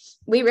now,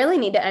 we really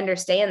need to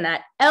understand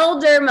that.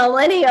 Elder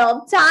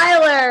millennial,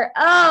 Tyler.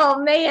 Oh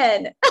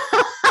man.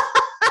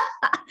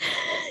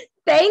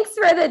 Thanks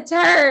for the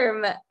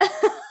term.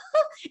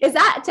 Is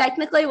that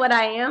technically what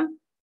I am?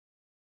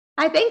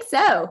 I think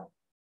so.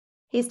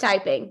 He's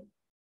typing.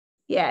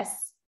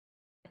 Yes.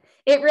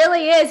 It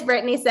really is,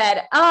 Brittany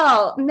said.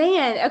 Oh,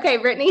 man. Okay,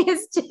 Brittany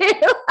is too.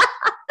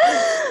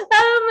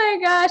 Oh, my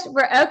gosh.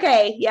 We're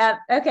okay. Yep.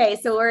 Okay,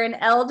 so we're an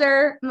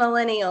elder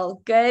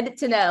millennial. Good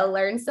to know.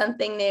 Learn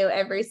something new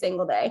every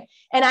single day.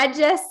 And I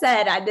just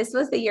said this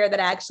was the year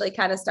that I actually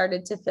kind of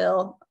started to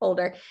feel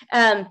older.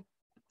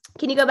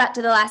 Can you go back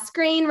to the last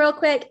screen real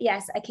quick?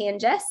 Yes, I can,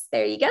 Jess.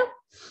 There you go.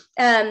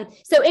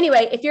 So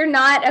anyway, if you're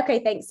not, okay,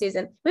 thanks,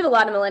 Susan. We have a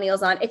lot of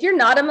millennials on. If you're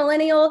not a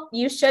millennial,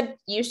 you should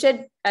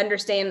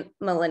understand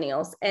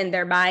millennials and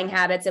their buying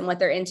habits and what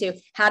they're into.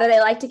 How do they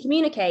like to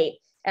communicate?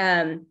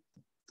 Do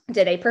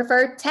they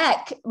prefer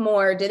tech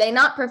more? Do they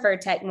not prefer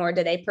tech more?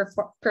 Do they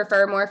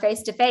prefer more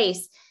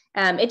face-to-face?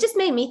 It just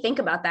made me think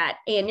about that.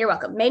 And you're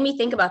welcome. Made me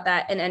think about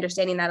that and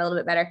understanding that a little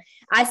bit better.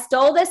 I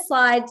stole this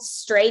slide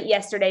straight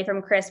yesterday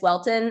from Chris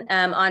Welton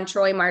on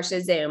Troy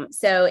Marsh's Zoom.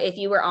 So if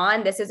you were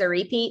on, this is a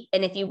repeat.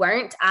 And if you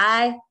weren't,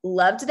 I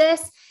loved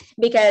this,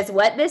 because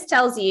what this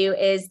tells you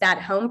is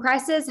that home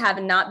prices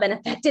have not been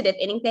affected. If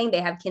anything,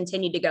 they have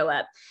continued to go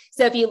up.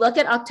 So if you look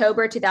at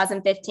October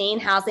 2015,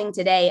 housing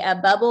today, a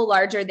bubble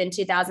larger than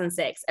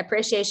 2006.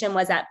 Appreciation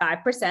was at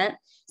 5%.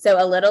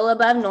 So a little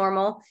above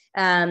normal.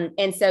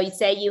 And so you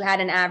say you had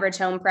an average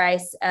home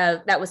price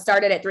that was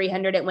started at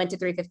 300, it went to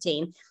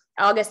 315.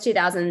 August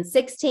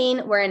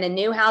 2016, we're in a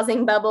new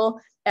housing bubble,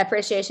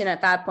 appreciation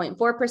at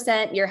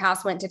 5.4%. Your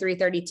house went to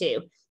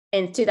 332.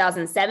 In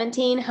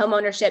 2017,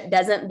 homeownership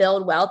doesn't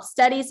build wealth,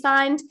 studies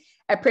find.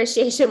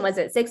 Appreciation was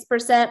at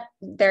 6%.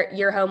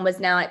 Your home was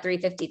now at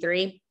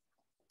 353.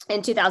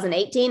 In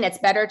 2018, it's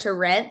better to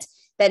rent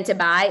than to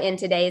buy in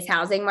today's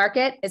housing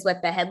market, is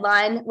what the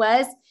headline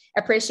was.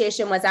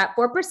 Appreciation was at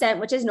 4%,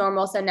 which is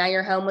normal. So now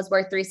your home was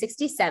worth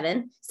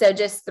 367. So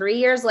just 3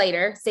 years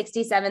later,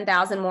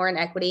 67,000 more in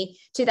equity.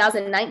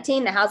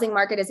 2019, the housing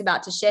market is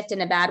about to shift in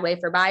a bad way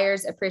for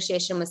buyers.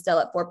 Appreciation was still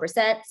at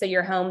 4%. So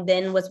your home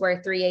then was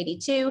worth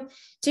 382.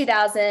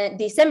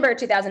 December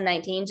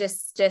 2019,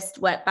 just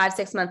what,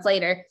 5-6 months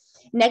later,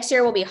 Next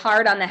year will be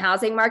hard on the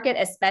housing market,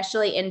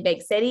 especially in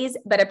big cities,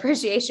 but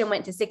appreciation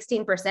went to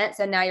 16%.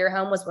 So now your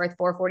home was worth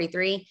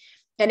 443.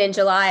 And in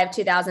July of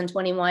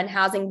 2021,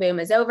 housing boom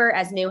is over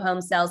as new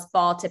home sales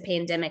fall to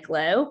pandemic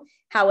low.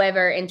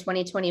 However, in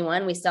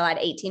 2021, we still had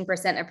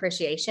 18%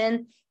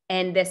 appreciation.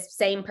 And this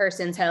same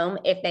person's home,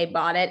 if they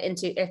bought it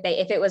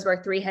if it was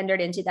worth 300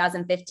 in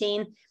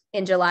 2015,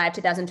 in July of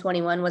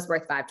 2021 was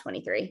worth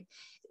 523,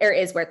 or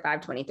is worth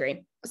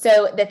 523.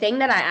 So the thing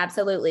that I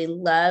absolutely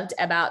loved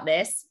about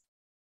this.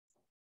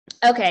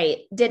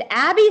 Okay, did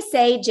Abby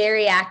say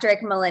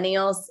geriatric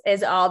millennials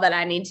is all that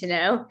I need to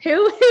know?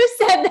 Who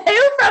said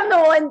who from the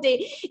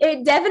 1D?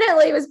 It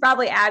definitely was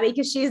probably Abby,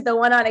 because she's the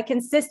one on a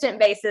consistent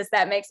basis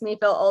that makes me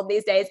feel old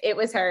these days. It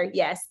was her.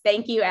 Yes.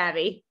 Thank you,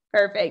 Abby.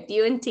 Perfect.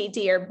 You and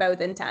TT are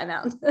both in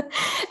timeout.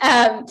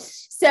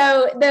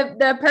 So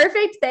the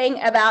perfect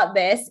thing about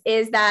this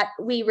is that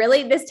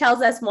this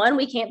tells us, one,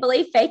 we can't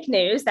believe fake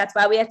news. That's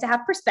why we have to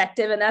have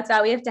perspective. And that's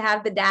why we have to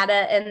have the data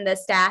and the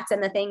stats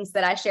and the things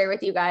that I share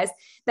with you guys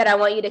that I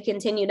want you to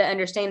continue to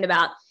understand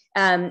about.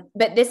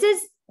 But this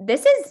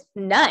is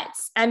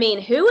nuts. I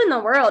mean, who in the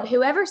world,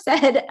 whoever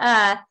said,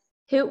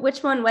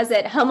 which one was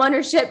it?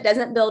 Homeownership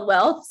doesn't build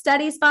wealth,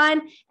 studies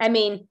find. I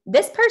mean,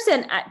 this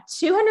person at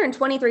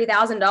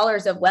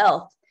 $223,000 of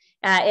wealth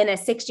in a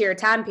 6-year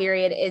time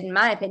period, in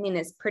my opinion,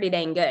 is pretty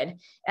dang good.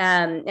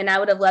 And I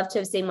would have loved to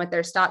have seen what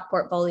their stock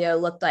portfolio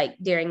looked like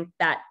during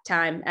that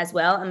time as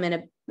well. I'm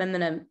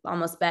gonna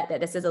almost bet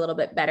that this is a little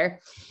bit better.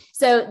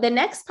 So the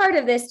next part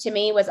of this to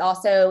me was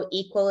also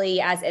equally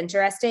as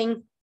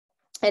interesting.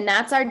 And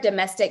that's our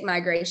domestic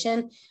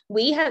migration.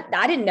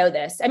 I didn't know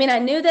this. I mean, I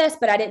knew this,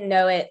 but I didn't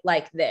know it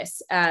like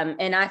this.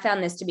 And I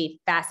found this to be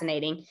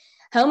fascinating.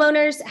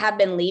 Homeowners have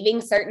been leaving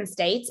certain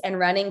states and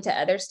running to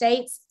other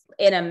states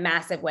in a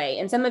massive way.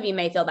 And some of you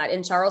may feel that.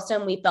 In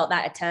Charleston, we felt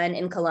that a ton.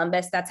 In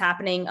Columbus, that's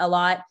happening a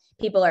lot.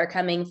 People are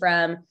coming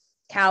from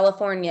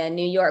California,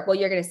 New York. Well,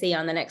 you're going to see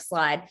on the next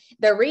slide.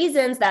 The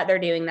reasons that they're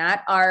doing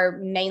that are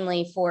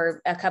mainly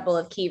for a couple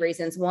of key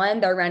reasons. One,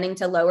 they're running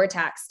to lower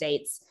tax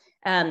states.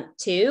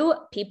 Two,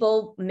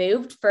 people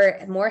moved for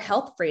more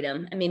health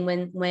freedom. I mean,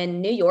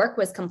 when New York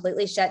was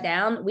completely shut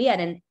down, we had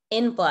an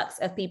influx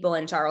of people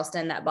in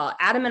Charleston that bought.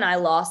 Adam and I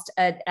lost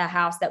a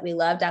house that we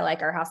loved. I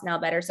like our house now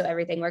better, so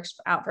everything works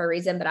out for a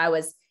reason, but I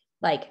was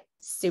like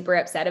super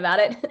upset about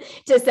it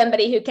to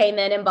somebody who came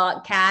in and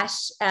bought cash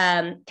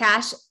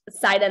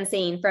sight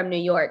unseen from New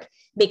York,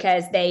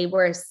 because they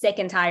were sick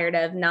and tired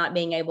of not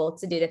being able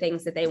to do the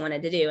things that they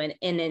wanted to do. And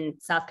in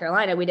South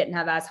Carolina, we didn't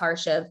have as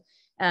harsh of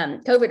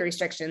COVID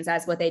restrictions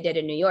as what they did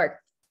in New York.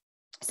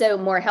 So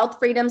more health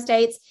freedom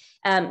states,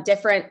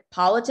 different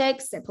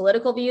politics and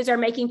political views are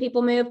making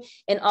people move.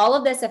 And all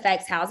of this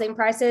affects housing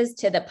prices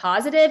to the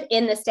positive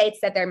in the states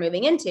that they're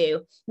moving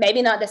into.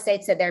 Maybe not the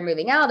states that they're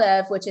moving out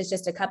of, which is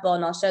just a couple,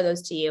 and I'll show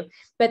those to you.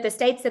 But the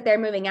states that they're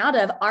moving out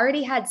of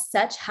already had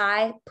such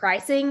high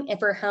pricing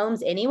for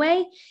homes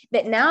anyway,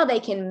 that now they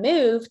can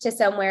move to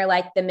somewhere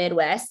like the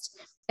Midwest,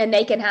 and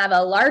they can have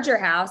a larger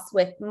house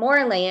with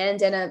more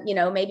land and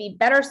a, maybe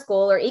better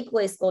school or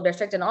equally school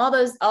district and all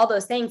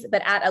those things,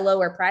 but at a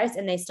lower price,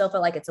 and they still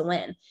feel like it's a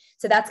win.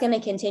 So that's going to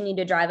continue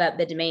to drive up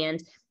the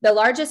demand. The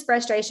largest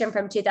frustration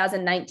from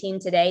 2019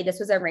 today, this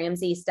was a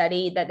Ramsey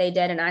study that they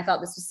did, and I thought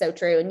this was so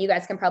true, and you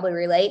guys can probably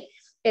relate,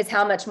 is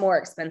how much more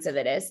expensive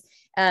it is.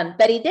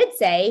 But he did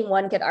say,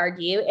 one could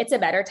argue, it's a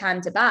better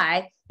time to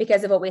buy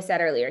because of what we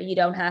said earlier. You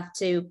don't have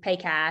to pay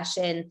cash,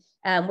 and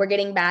we're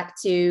getting back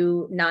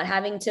to not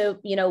having to,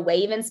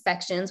 waive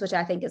inspections, which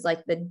I think is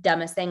like the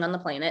dumbest thing on the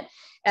planet.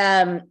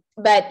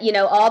 But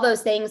all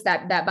those things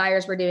that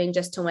buyers were doing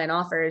just to win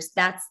offers,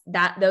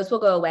 those will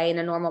go away in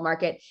a normal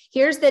market.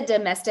 Here's the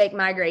domestic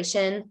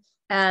migration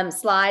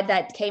slide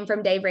that came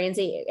from Dave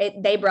Ramsey.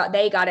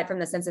 They got it from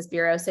the Census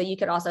Bureau, so you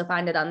could also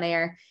find it on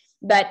there.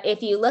 But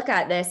if you look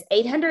at this,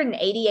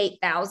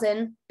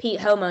 888,000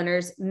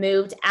 homeowners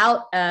moved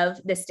out of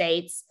the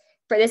states.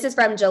 This is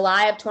from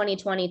July of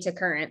 2020 to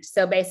current.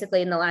 So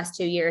basically in the last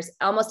 2 years,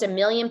 almost 1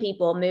 million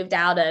people moved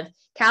out of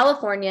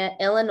California,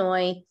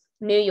 Illinois,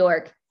 New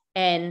York.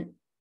 And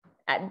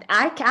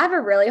I have a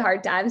really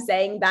hard time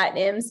saying that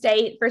M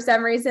state for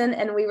some reason.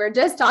 And we were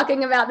just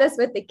talking about this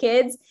with the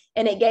kids,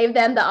 and it gave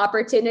them the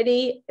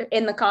opportunity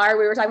in the car.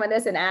 We were talking about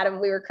this, and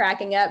Adam, we were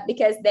cracking up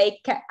because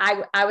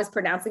I was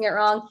pronouncing it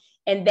wrong.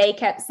 And they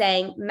kept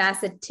saying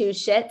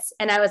Massachusetts.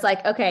 And I was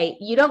like, okay,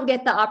 you don't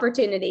get the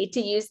opportunity to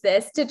use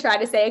this to try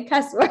to say a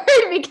cuss word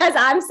because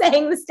I'm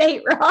saying the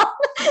state wrong.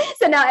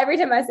 So now every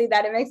time I see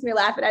that, it makes me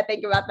laugh. And I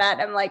think about that.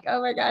 I'm like, oh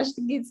my gosh,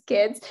 these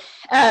kids.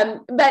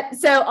 But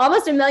so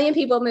almost 1 million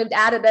people moved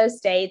out of those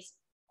states.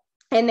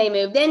 And they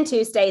moved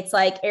into states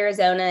like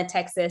Arizona,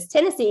 Texas,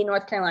 Tennessee,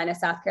 North Carolina,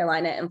 South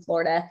Carolina, and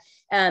Florida.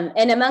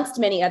 And amongst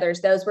many others,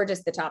 those were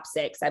just the top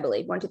 6, I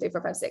believe. 1, 2, 3,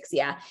 4, 5, 6.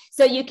 Yeah.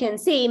 So you can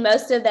see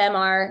most of them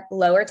are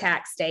lower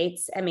tax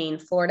states. I mean,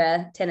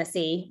 Florida,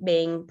 Tennessee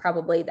being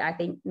probably, I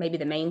think, maybe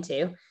the main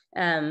 2.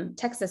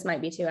 Texas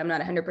might be too. I'm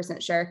not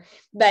 100% sure,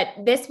 but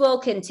this will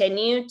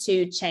continue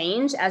to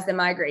change as the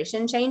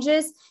migration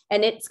changes,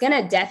 and it's going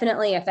to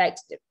definitely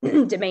affect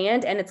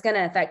demand, and it's going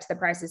to affect the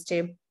prices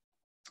too.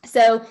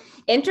 So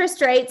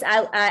interest rates,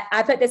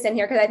 I put this in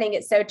here because I think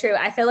it's so true.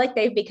 I feel like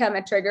they've become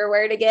a trigger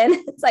word again.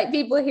 It's like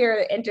people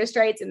hear interest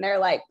rates and they're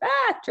like,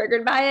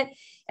 triggered by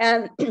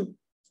it.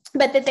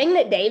 But the thing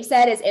that Dave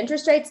said is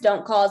interest rates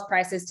don't cause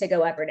prices to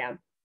go up or down.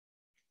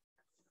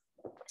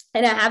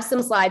 And I have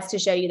some slides to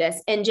show you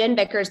this. And Jen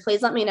Vickers,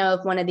 please let me know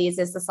if one of these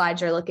is the slide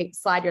you're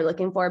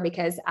looking for,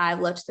 because I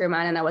looked through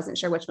mine and I wasn't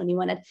sure which one you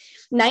wanted.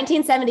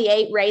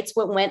 1978 rates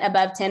went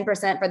above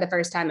 10% for the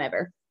first time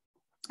ever.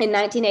 In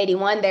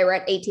 1981, they were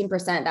at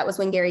 18%. That was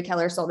when Gary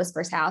Keller sold his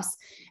first house.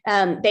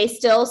 They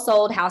still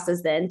sold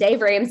houses then.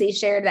 Dave Ramsey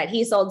shared that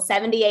he sold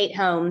 78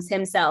 homes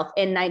himself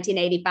in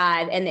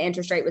 1985, and the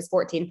interest rate was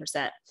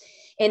 14%.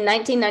 In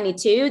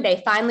 1992,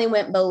 they finally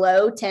went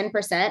below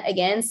 10%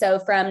 again. So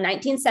from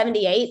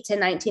 1978 to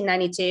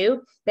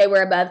 1992, they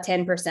were above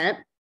 10%.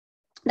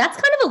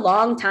 That's kind of a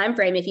long time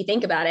frame if you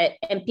think about it.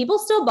 And people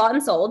still bought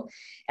and sold.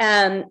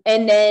 And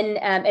then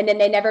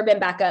they never been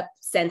back up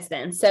since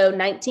then. So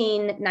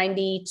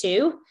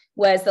 1992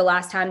 was the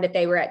last time that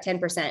they were at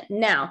 10%.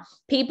 Now,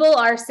 people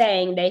are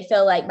saying they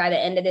feel like by the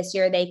end of this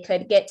year, they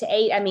could get to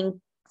 8. I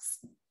mean,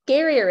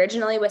 Gary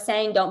originally was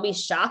saying, don't be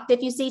shocked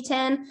if you see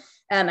 10.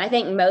 I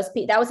think most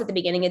people, that was at the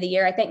beginning of the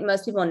year. I think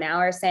most people now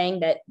are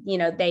saying that,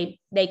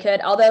 they could,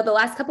 although the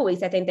last couple of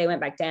weeks, I think they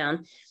went back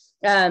down.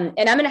 And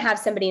I'm going to have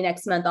somebody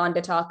next month on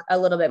to talk a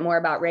little bit more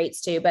about rates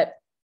too, but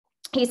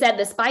he said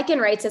the spike in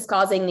rates is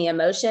causing the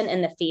emotion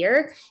and the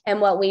fear. And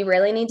what we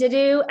really need to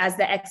do as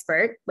the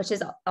expert, which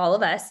is all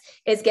of us,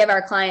 is give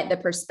our client the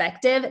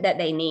perspective that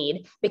they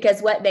need,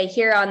 because what they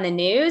hear on the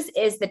news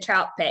is the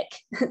trout pick.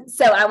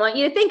 So I want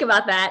you to think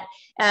about that.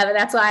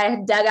 That's why I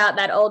dug out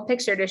that old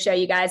picture to show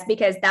you guys,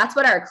 because that's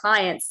what our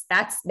clients,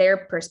 that's their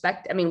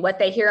perspective. I mean, what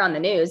they hear on the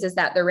news is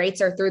that the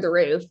rates are through the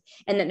roof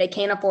and that they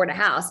can't afford a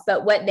house.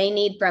 But what they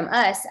need from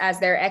us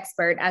as their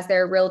expert, as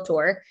their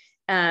realtor,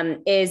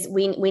 is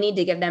we need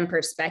to give them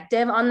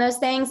perspective on those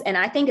things. And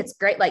I think it's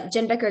great. Like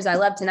Jen Vickers, I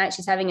love tonight.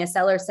 She's having a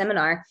seller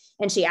seminar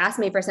and she asked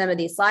me for some of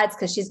these slides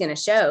because she's going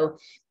to show.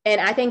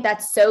 And I think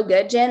that's so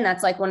good, Jen.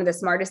 That's like one of the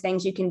smartest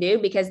things you can do,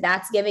 because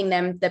that's giving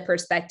them the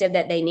perspective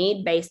that they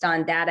need based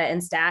on data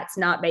and stats,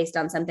 not based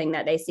on something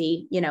that they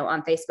see,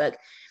 on Facebook.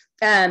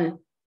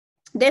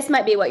 This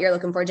might be what you're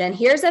looking for, Jen.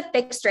 Here's a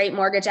fixed rate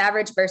mortgage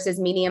average versus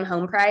medium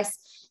home price.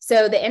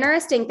 So the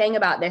interesting thing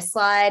about this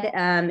slide,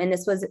 and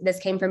this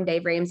came from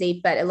Dave Ramsey,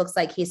 but it looks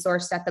like he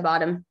sourced at the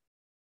bottom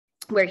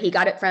where he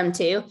got it from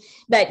too.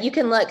 But you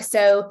can look.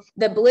 So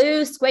the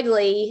blue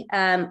squiggly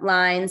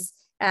lines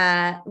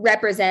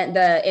represent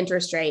the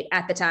interest rate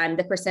at the time,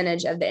 the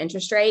percentage of the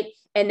interest rate.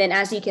 And then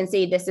as you can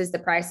see, this is the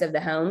price of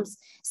the homes.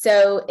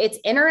 So it's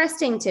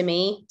interesting to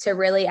me to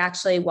really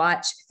actually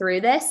watch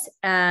through this.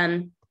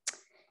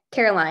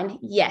 Caroline,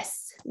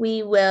 yes,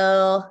 we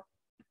will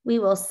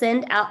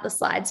send out the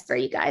slides for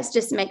you guys.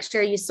 Just make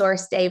sure you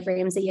source Dave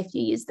Ramsey if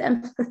you use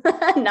them,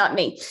 not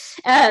me.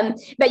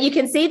 But you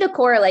can see the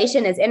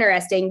correlation is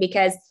interesting,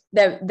 because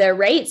the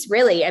rates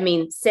really,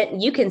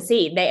 you can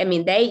see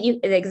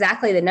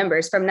exactly the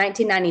numbers from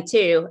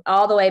 1992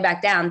 all the way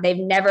back down. They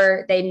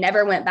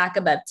never went back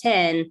above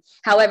 10.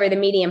 However, the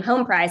medium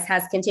home price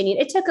has continued.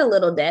 It took a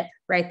little dip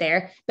right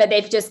there, but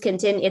they've just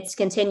continued. It's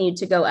continued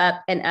to go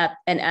up and up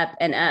and up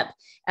and up.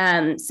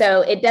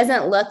 So it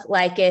doesn't look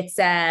like it's,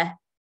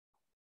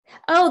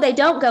 oh, they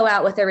don't go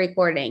out with a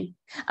recording.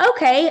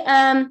 Okay.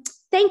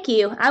 Thank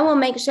you. I will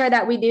make sure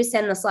that we do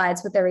send the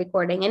slides with the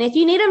recording. And if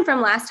you need them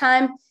from last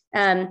time,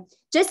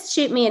 just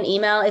shoot me an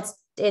email. It's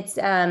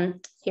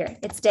here.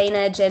 It's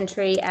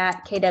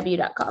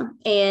danagentry@kw.com,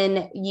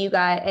 and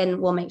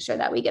we'll make sure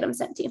that we get them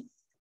sent to you.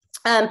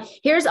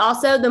 Here's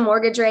also the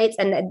mortgage rates,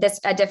 and a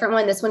different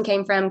one. This one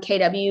came from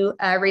KW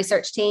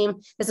research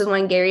team. This is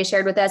one Gary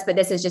shared with us, but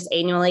this is just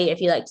annually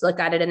if you like to look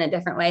at it in a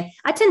different way.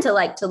 I tend to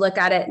like to look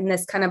at it in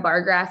this kind of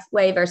bar graph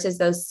way versus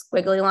those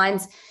squiggly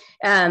lines.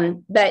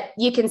 But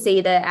you can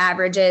see the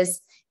averages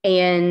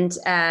and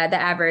the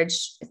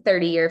average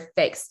 30-year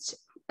fixed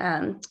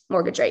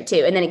mortgage rate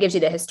too. And then it gives you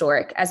the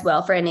historic as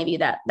well for any of you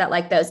that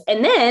like those.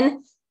 And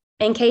then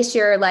in case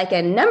you're like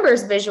a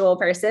numbers visual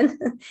person,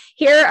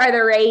 here are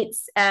the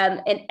rates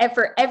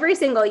for every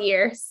single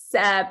year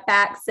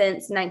back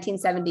since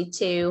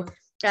 1972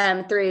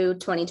 through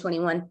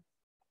 2021.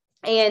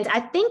 And I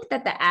think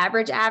that the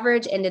average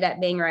ended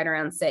up being right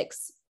around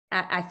 6,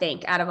 I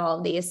think, out of all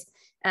of these.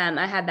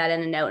 I had that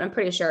in a note. I'm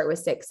pretty sure it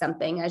was 6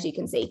 something, as you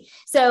can see.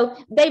 So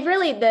they've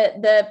really,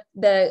 the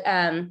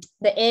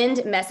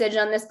end message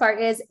on this part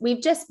is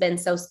we've just been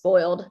so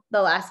spoiled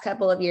the last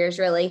couple of years,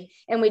 really.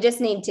 And we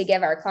just need to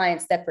give our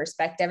clients the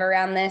perspective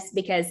around this,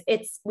 because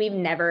we've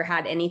never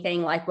had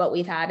anything like what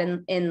we've had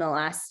in the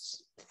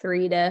last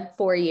 3 to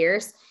 4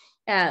 years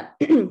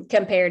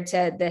compared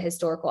to the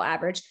historical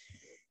average.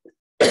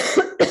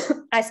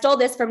 I stole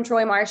this from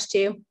Troy Marsh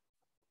too.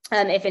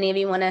 If any of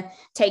you want to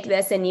take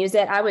this and use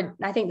it, I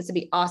think this would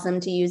be awesome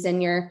to use in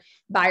your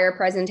buyer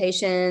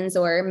presentations,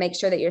 or make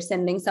sure that you're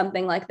sending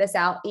something like this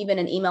out, even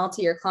an email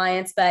to your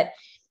clients. But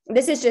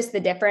this is just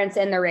the difference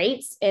in the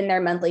rates in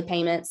their monthly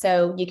payment.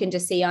 So you can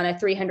just see on a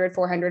 $300,000,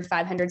 $400,000,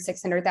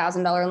 $500,000,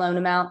 $600,000 loan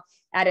amount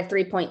at a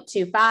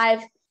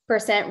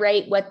 3.25%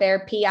 rate, what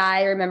their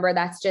PI, remember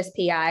that's just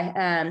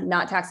PI,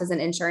 not taxes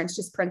and insurance,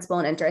 just principal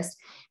and interest.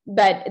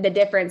 But the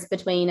difference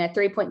between a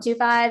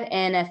 3.25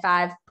 and a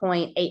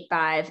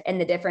 5.85 and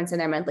the difference in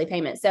their monthly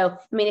payment. So,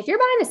 I mean, if you're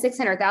buying a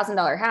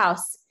 $600,000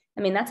 house,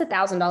 I mean, that's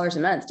 $1,000 a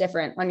month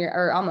different on your,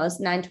 or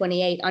almost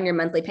 $928 on your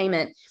monthly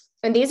payment.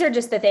 And these are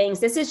just the things.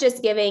 This is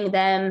just giving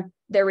them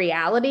the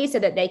reality so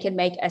that they can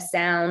make a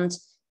sound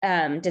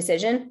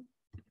decision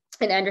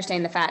and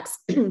understand the facts.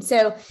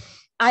 So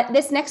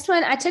this next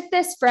one, I took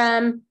this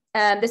from,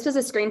 this was a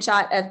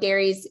screenshot of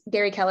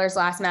Gary Keller's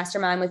last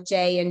mastermind with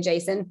Jay and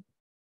Jason.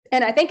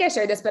 And I think I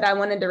shared this, but I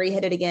wanted to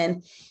re-hit it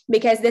again,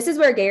 because this is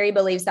where Gary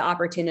believes the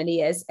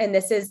opportunity is. And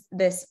this is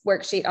this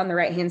worksheet on the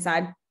right-hand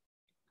side.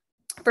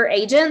 For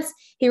agents,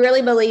 he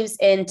really believes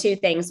in 2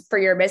 things. For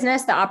your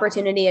business, the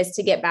opportunity is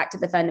to get back to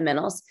the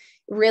fundamentals,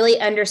 really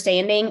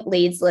understanding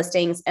leads,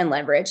 listings, and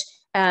leverage.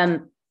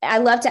 I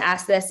love to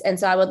ask this, and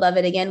so I would love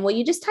it again. Will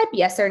you just type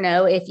yes or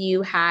no if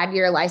you had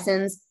your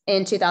license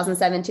in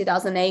 2007,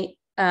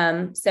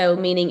 2008? So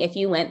meaning if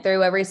you went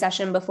through a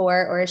recession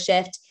before or a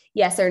shift,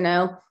 yes or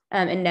no.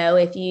 And no,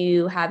 if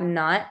you have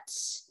not.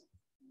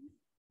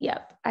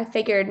 Yep. I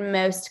figured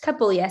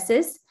couple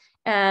yeses,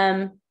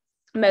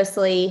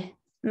 mostly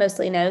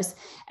no's.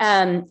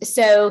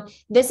 So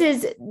this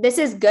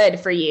is good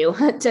for you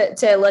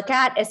to look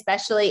at,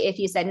 especially if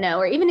you said no,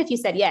 or even if you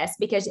said yes,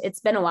 because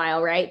it's been a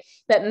while, right?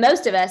 But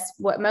most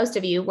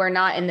of you were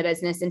not in the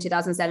business in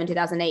 2007,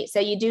 2008. So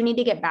you do need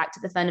to get back to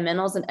the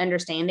fundamentals and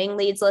understanding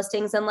leads,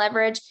 listings, and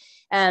leverage.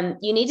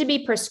 You need to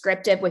be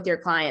prescriptive with your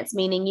clients,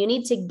 meaning you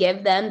need to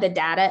give them the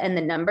data and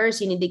the numbers.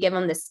 You need to give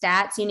them the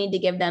stats. You need to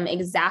give them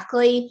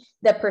exactly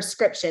the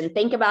prescription.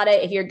 Think about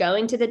it. If you're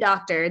going to the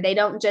doctor, they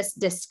don't just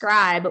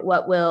describe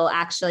what will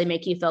actually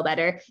make you feel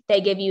better.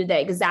 They give you the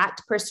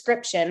exact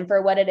prescription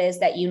for what it is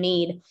that you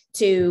need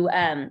to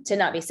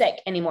not be sick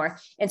anymore.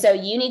 And so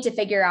you need to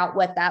figure out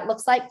what that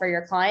looks like for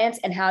your clients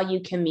and how you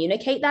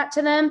communicate that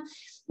to them.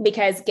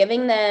 Because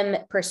giving them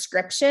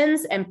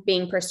prescriptions and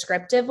being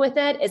prescriptive with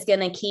it is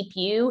going to keep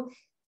you,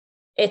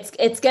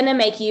 it's going to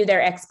make you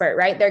their expert,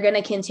 right? They're going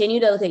to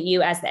continue to look at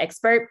you as the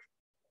expert.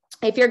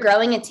 If you're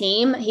growing a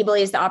team, he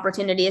believes the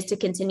opportunity is to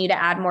continue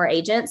to add more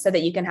agents so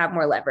that you can have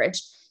more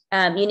leverage.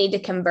 You need to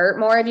convert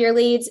more of your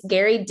leads.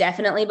 Gary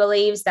definitely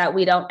believes that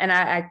we don't, and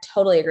I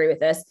totally agree with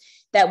this,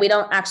 that we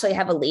don't actually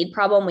have a lead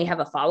problem. We have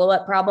a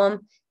follow-up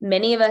problem.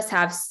 Many of us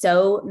have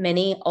so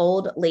many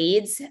old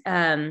leads.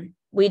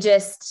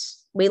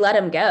 We let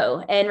them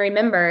go. And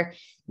remember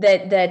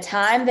that the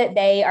time that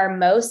they are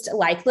most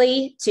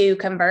likely to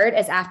convert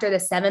is after the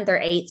 7th or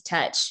 8th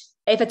touch.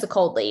 If it's a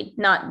cold lead,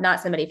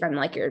 not somebody from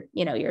like your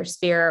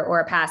sphere or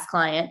a past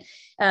client,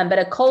 but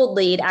a cold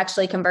lead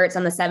actually converts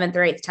on the 7th or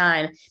 8th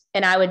time.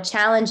 And I would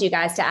challenge you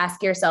guys to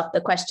ask yourself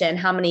the question,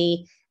 how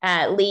many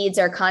leads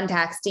or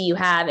contacts do you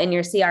have in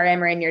your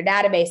CRM or in your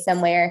database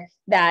somewhere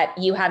that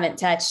you haven't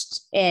touched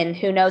in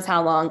who knows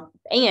how long?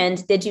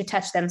 And did you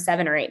touch them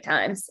 7 or 8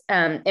 times?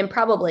 And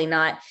probably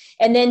not.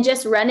 And then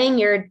just running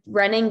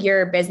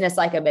your business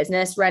like a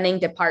business, running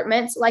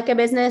departments like a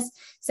business.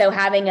 So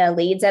having a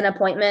leads and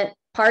appointment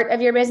part of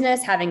your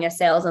business, having a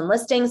sales and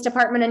listings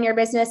department in your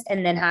business,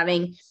 and then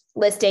having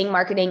listing,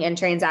 marketing, and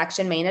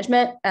transaction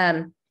management.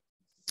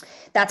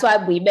 That's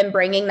why we've been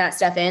bringing that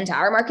stuff into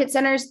our market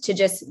centers to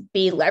just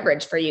be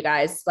leverage for you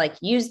guys. Like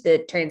use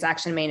the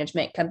transaction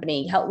management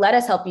company, let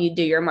us help you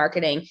do your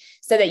marketing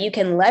so that you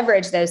can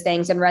leverage those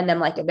things and run them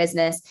like a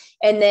business.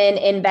 And then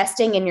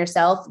investing in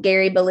yourself,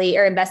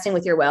 investing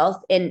with your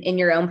wealth in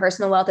your own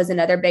personal wealth is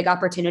another big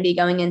opportunity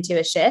going into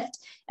a shift.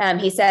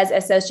 He says,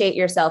 associate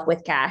yourself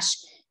with cash,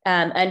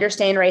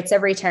 understand rates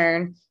of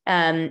return.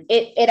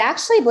 It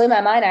actually blew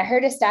my mind. I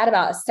heard a stat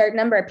about a certain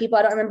number of people.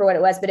 I don't remember what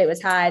it was, but it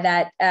was high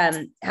that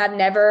didn't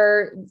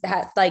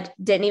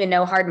even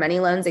know hard money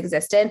loans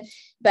existed.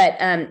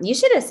 But you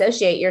should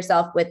associate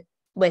yourself with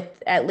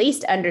at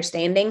least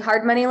understanding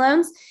hard money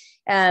loans.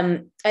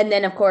 And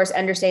then, of course,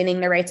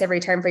 understanding the rates of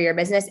return for your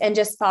business and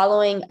just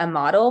following a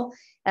model.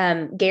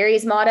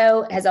 Gary's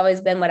motto has always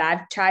been what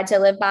I've tried to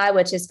live by,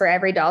 which is for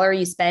every dollar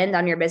you spend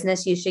on your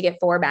business, you should get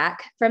 4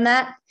 back from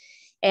that.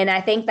 And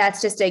I think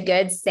that's just a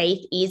good,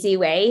 safe, easy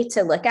way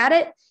to look at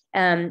it.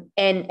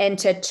 and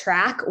to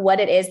track what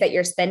it is that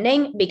you're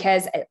spending,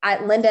 because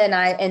Linda and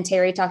I and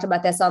Terry talked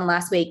about this on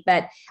last week,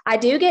 but I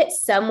do get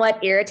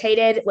somewhat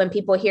irritated when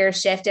people hear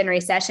shift and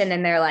recession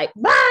and they're like,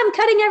 bah, I'm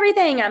cutting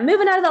everything. I'm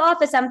moving out of the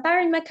office. I'm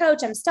firing my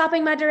coach. I'm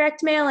stopping my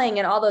direct mailing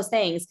and all those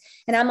things.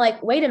 And I'm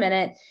like, wait a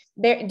minute.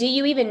 Do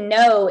you even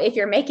know if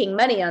you're making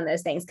money on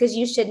those things? Because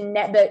you should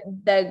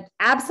the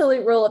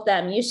absolute rule of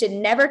thumb, you should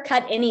never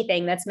cut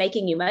anything that's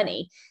making you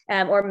money,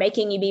 or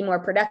making you be more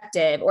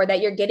productive, or that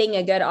you're getting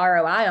a good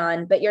ROI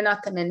on. But you're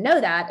not going to know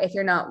that if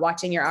you're not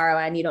watching your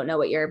ROI and you don't know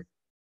what you're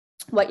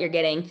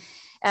getting.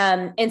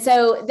 And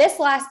so this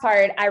last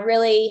part,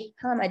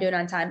 how am I doing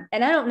on time?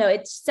 And I don't know,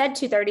 it said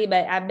 2:30,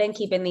 but I've been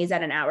keeping these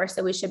at an hour,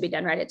 so we should be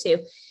done right at 2.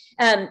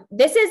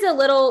 This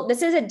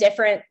is a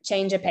different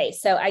change of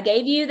pace. So I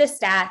gave you the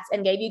stats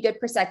and gave you good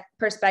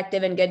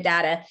perspective and good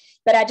data,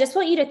 but I just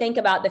want you to think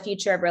about the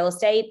future of real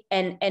estate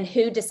and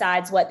who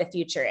decides what the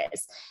future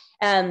is.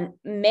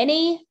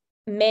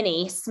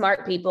 Many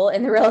smart people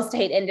in the real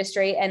estate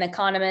industry and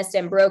economists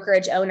and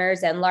brokerage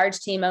owners and large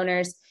team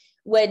owners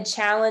would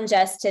challenge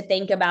us to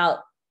think about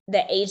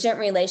the agent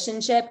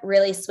relationship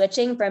really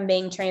switching from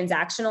being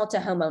transactional to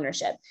home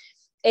ownership.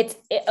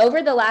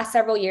 Over the last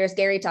several years,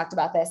 Gary talked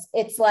about this.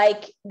 It's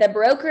like the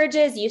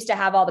brokerages used to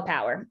have all the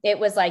power. It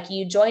was like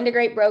you joined a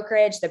great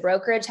brokerage. The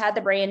brokerage had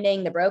the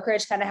branding. The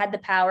brokerage kind of had the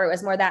power. It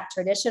was more that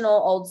traditional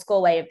old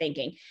school way of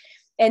thinking.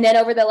 And then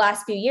over the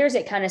last few years,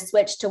 it kind of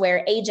switched to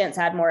where agents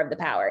had more of the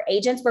power.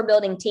 Agents were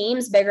building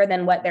teams bigger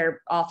than what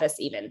their office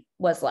even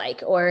was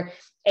like, or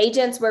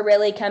agents were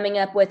really coming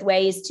up with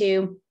ways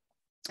to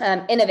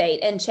innovate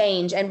and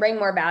change and bring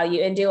more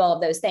value and do all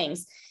of those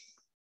things.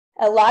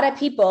 A lot of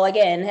people,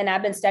 again, and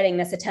I've been studying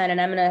this a ton, and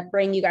I'm going to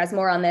bring you guys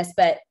more on this,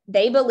 but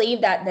they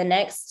believe that the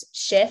next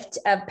shift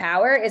of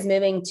power is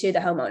moving to the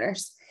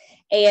homeowners.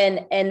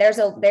 And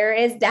there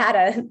is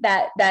data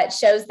that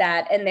shows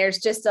that. And there's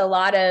just a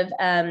lot of,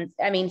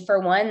 for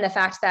one, the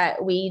fact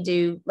that we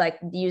do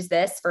use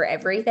this for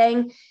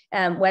everything,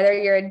 whether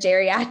you're a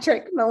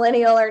geriatric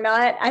millennial or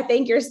not, I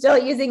think you're still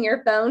using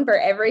your phone for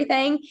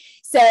everything.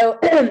 So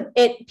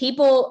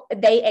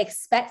they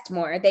expect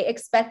more. They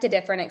expect a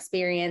different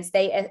experience.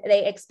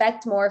 They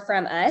expect more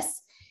from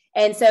us.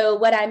 And so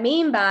what I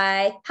mean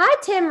by, hi,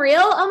 Tim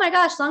Real. Oh my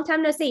gosh, long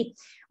time no see.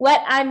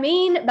 What I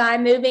mean by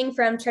moving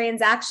from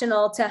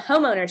transactional to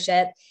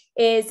homeownership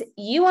is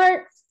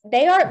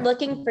they aren't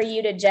looking for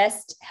you to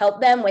just help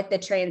them with the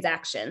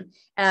transaction.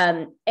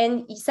 And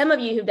some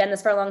of you who've done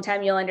this for a long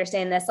time, you'll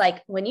understand this.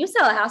 Like when you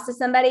sell a house to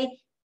somebody,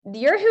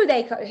 you're who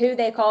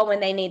they call when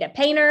they need a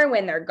painter,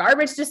 when their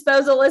garbage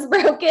disposal is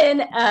broken,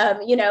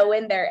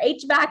 when their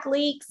HVAC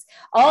leaks,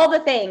 all the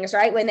things,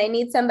 right? When they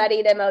need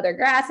somebody to mow their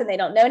grass and they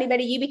don't know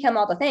anybody, you become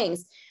all the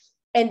things.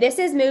 And this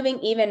is moving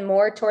even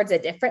more towards a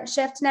different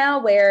shift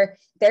now where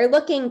they're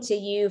looking to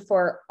you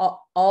for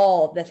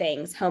all the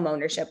things home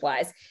ownership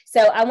wise.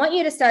 So I want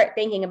you to start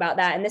thinking about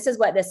that. And this is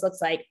what this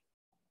looks like.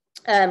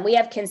 We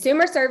have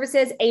consumer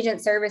services,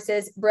 agent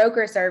services,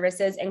 broker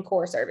services, and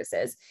core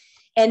services.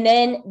 And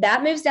then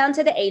that moves down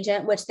to the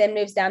agent, which then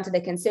moves down to the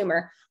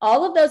consumer.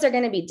 All of those are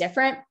going to be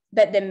different.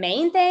 But the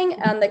main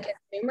thing on the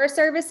consumer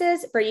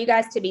services for you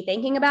guys to be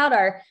thinking about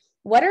are,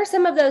 what are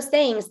some of those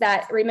things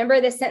that,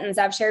 remember this sentence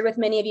I've shared with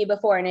many of you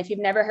before, and if you've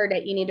never heard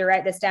it, you need to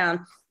write this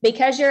down.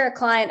 Because you're a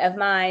client of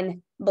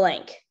mine,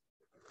 blank.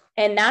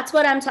 And that's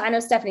what I know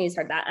Stephanie's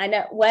heard that. I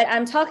know what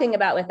I'm talking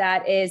about with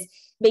that is,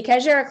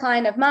 because you're a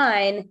client of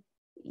mine,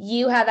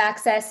 you have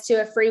access to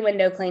a free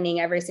window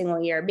cleaning every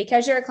single year.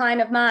 Because you're a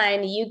client of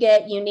mine, you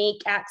get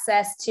unique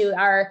access to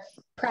our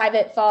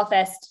private Fall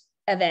Fest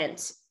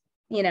event,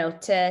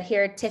 to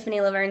hear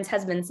Tiffany Laverne's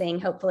husband sing,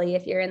 hopefully,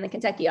 if you're in the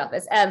Kentucky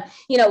office.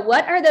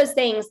 What are those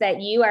things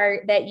that you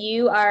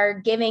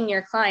are giving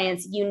your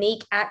clients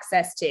unique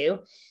access to,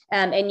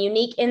 and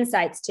unique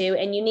insights to,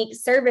 and unique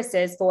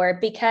services for,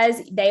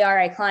 because they are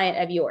a client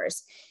of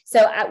yours?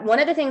 So one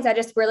of the things I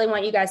just really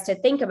want you guys to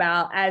think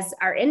about as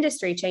our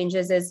industry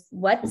changes is,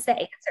 what's the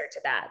answer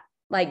to that?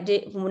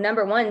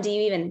 Number one, do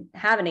you even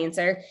have an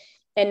answer?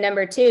 And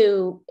number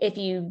two, if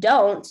you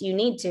don't, you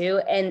need to.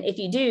 And if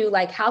you do,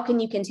 how can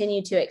you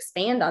continue to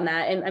expand on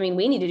that? And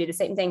we need to do the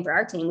same thing for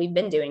our team. We've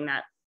been doing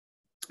that.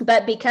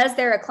 But because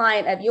they're a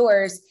client of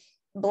yours,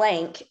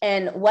 blank.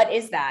 And what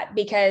is that?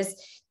 Because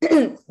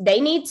they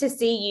need to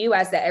see you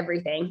as the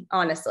everything,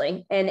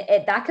 honestly. And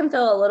that can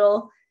feel a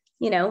little,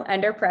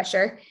 under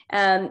pressure.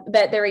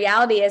 But the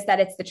reality is that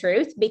it's the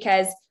truth,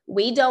 because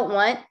we don't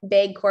want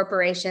big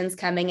corporations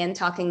coming in,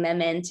 talking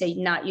them into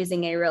not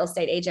using a real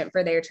estate agent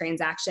for their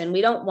transaction. We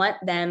don't want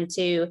them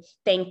to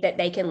think that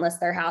they can list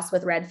their house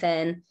with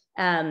Redfin,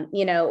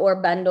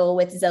 or bundle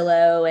with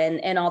Zillow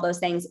and all those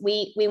things.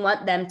 We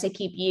want them to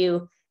keep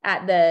you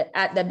at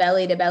the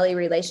belly to belly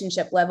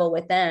relationship level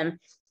with them.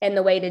 And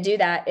the way to do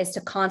that is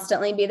to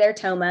constantly be their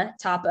TOMA,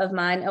 top of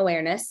mind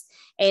awareness,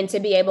 and to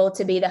be able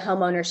to be the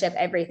homeownership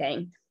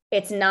everything.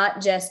 It's not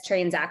just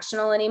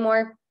transactional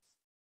anymore.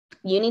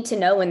 You need to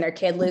know when their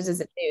kid loses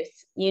a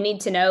tooth. You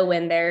need to know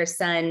when their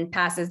son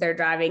passes their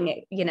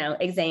driving,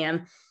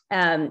 exam.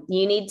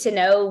 You need to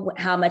know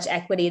how much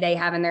equity they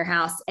have in their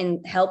house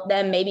and help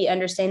them maybe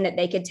understand that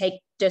they could take,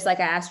 just like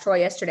I asked Troy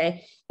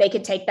yesterday, they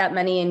could take that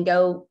money and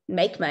go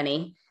make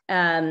money.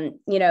 And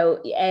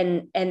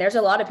there's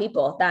a lot of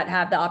people that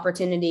have the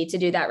opportunity to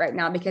do that right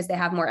now because they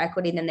have more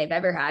equity than they've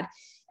ever had.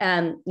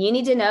 You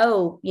need to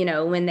know,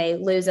 when they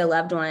lose a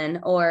loved one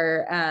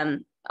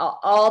or,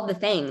 all the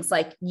things,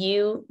 like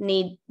you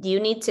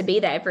need to be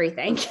the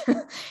everything.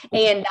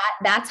 And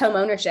that's home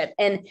ownership.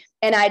 And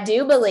I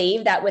do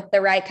believe that with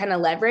the right kind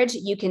of leverage,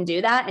 you can do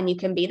that and you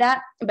can be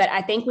that. But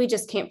I think we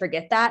just can't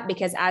forget that,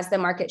 because as the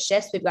market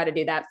shifts, we've got to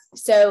do that.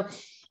 So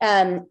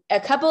a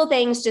couple of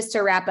things just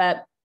to wrap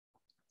up.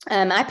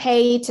 I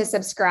pay to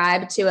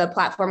subscribe to a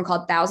platform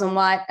called 1000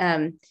 Watt.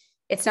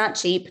 It's not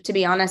cheap, to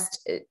be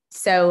honest.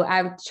 So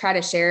I try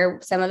to share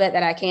some of it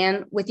that I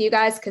can with you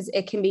guys, because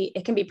it can be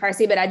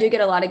pricey, but I do get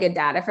a lot of good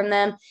data from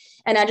them.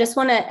 And I just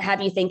want to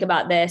have you think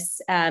about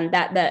this,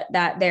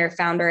 that their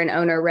founder and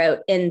owner wrote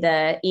in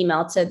the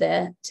email to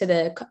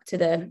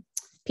the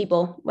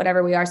people,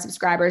 whatever we are,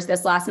 subscribers,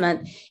 this last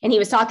month. And he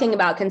was talking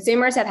about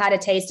consumers have had a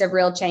taste of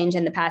real change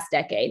in the past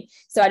decade.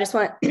 So I just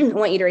want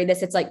you to read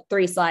this. It's like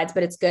 3 slides,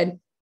 but it's good.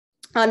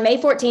 On May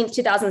 14th,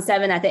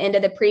 2007, at the end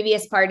of the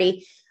previous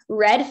party,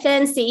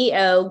 Redfin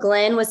CEO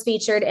Glenn was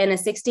featured in a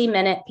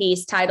 60-minute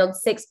piece titled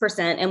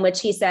 6%, in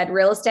which he said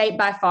real estate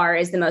by far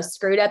is the most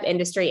screwed up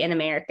industry in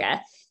America.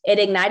 It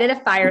ignited a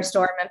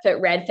firestorm and put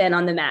Redfin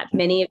on the map.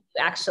 Many of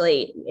you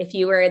actually, if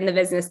you were in the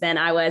business then,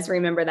 I was,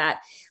 remember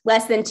that.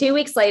 Less than 2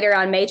 weeks later,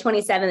 on May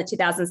 27th,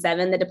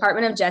 2007, the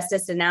Department of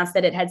Justice announced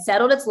that it had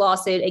settled its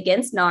lawsuit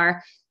against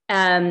NAR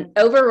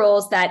over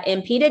rules that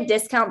impeded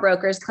discount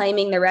brokers,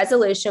 claiming the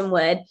resolution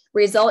would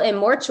result in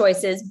more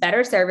choices,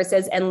 better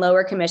services, and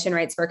lower commission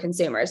rates for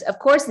consumers. Of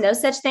course, no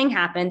such thing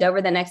happened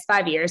over the next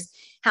 5 years.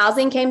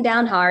 Housing came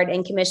down hard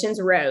and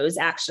commissions rose,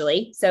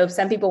 actually. So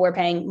some people were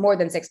paying more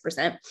than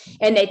 6%,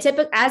 and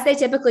as they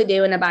typically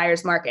do in a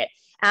buyer's market.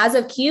 As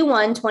of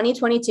Q1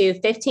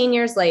 2022, 15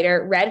 years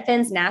later,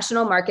 Redfin's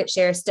national market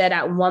share stood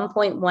at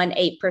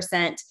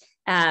 1.18%.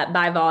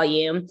 By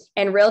volume,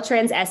 and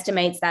RealTrends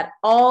estimates that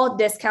all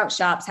discount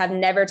shops have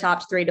never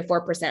topped 3 to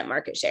 4%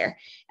 market share.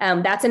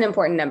 That's an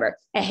important number.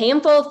 A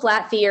handful of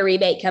flat fee or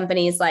rebate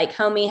companies like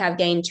Homey have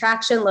gained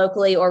traction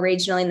locally or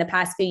regionally in the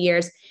past few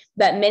years,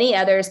 but many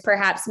others,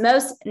 perhaps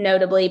most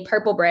notably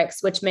Purple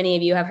Bricks, which many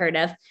of you have heard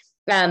of,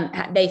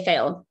 they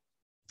failed.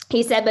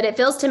 He said, but it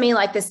feels to me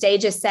like the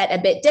stage is set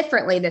a bit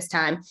differently this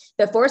time.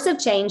 The force of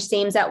change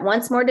seems at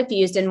once more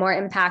diffused and more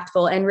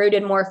impactful and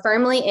rooted more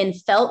firmly in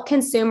felt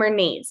consumer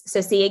needs.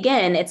 So see,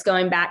 again, it's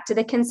going back to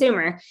the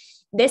consumer.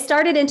 This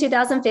started in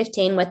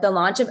 2015 with the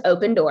launch of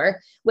Opendoor,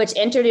 which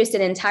introduced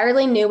an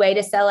entirely new way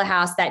to sell a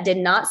house that did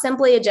not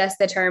simply adjust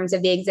the terms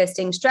of the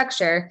existing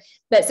structure,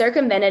 but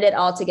circumvented it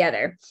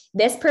altogether.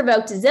 This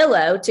provoked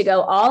Zillow to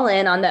go all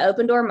in on the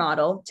Opendoor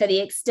model, to the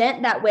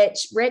extent that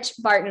which Rich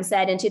Barton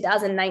said in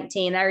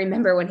 2019. I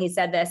remember when he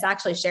said this, I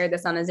actually shared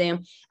this on a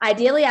Zoom.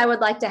 Ideally, I would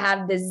like to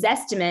have the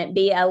Zestimate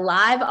be a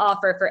live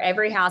offer for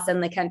every house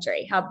in the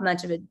country. How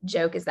much of a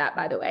joke is that,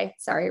 by the way?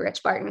 Sorry,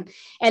 Rich Barton.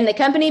 And the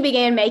company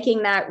began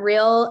making that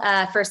real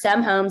for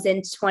some homes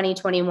in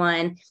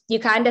 2021. You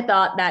kind of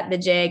thought that the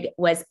jig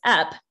was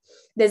up.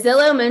 The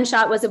Zillow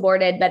moonshot was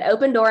aborted, but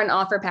Opendoor and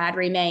OfferPad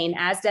remain,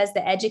 as does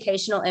the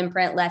educational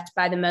imprint left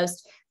by the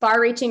most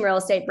far-reaching real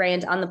estate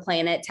brand on the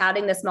planet,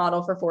 touting this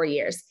model for 4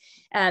 years.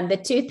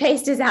 The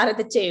toothpaste is out of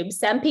the tube.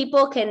 Some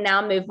people can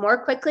now move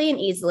more quickly and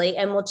easily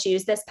and will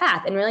choose this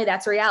path. And really,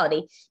 that's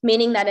reality,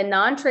 meaning that a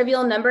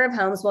non-trivial number of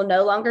homes will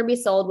no longer be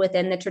sold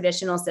within the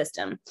traditional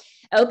system.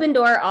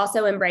 Opendoor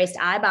also embraced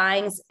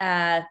iBuying's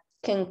I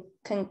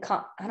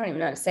don't even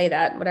know how to say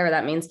that, whatever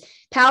that means.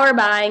 Power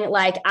buying,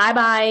 like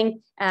iBuying,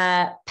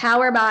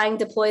 power buying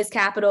deploys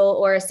capital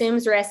or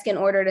assumes risk in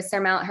order to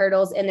surmount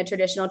hurdles in the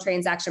traditional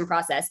transaction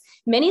process.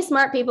 Many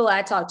smart people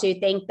I talk to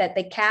think that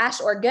the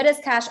cash or good as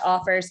cash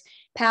offers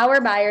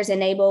power buyers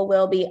enable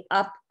will be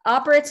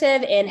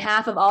operative in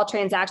half of all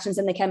transactions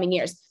in the coming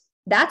years.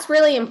 That's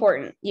really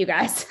important, you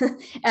guys.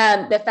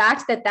 The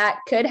fact that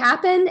could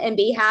happen and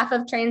be half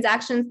of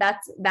transactions,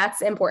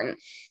 that's important.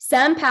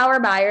 Some power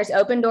buyers,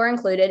 Opendoor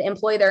included,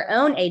 employ their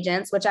own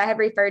agents, which I have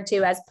referred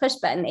to as push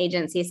button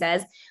agents, he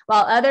says,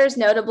 while others,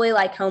 notably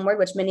like Homeward,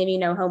 which many of you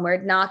know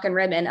Homeward, Knock and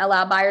Ribbon,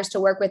 allow buyers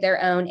to work with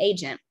their own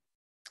agent.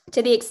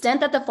 To the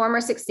extent that the former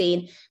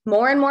succeed,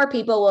 more and more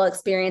people will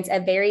experience a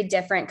very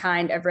different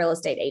kind of real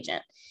estate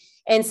agent.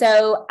 And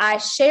so I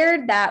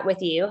shared that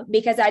with you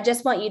because I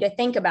just want you to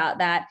think about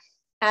that.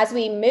 As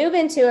we move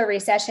into a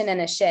recession and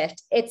a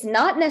shift, it's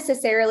not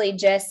necessarily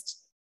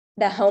just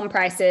the home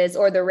prices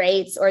or the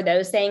rates or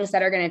those things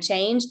that are going to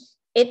change.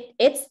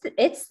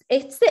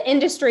 it's the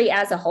industry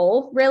as a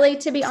whole, really,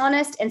 to be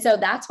honest. And so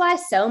that's why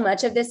so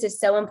much of this is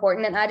so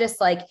important. And I just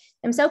like,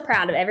 I'm so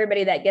proud of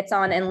everybody that gets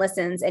on and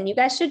listens, and you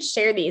guys should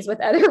share these with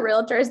other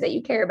realtors that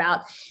you care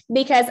about,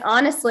 because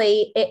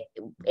honestly,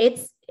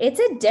 it's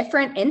a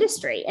different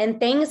industry and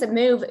things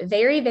move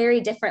very,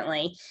 very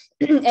differently.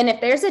 And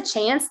if there's a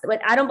chance,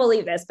 I don't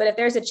believe this, but if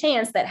there's a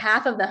chance that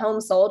half of the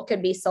homes sold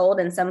could be sold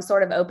in some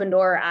sort of open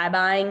door or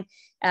iBuying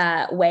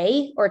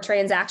way or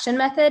transaction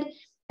method,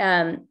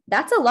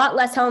 that's a lot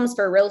less homes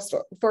for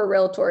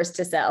realtors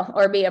to sell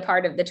or be a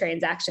part of the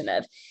transaction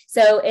of.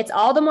 So it's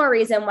all the more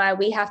reason why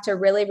we have to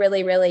really,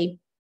 really, really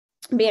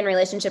be in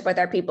relationship with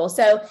our people.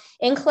 So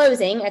in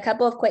closing, a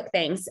couple of quick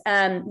things.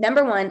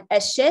 Number one, a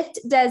shift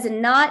does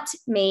not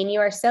mean, you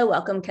are so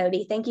welcome,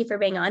 Cody. Thank you for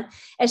being on.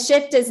 A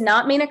shift does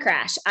not mean a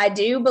crash. I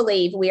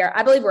believe we're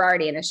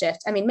already in a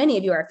shift. I mean, many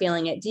of you are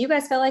feeling it. Do you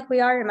guys feel like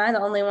we are? Am I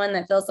the only one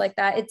that feels like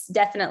that? It's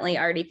definitely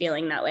already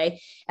feeling that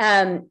way.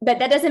 But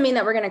that doesn't mean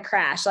that we're going to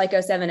crash like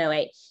 07,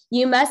 08.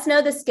 You must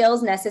know the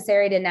skills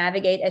necessary to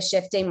navigate a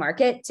shifting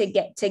market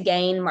to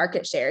gain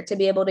market share, to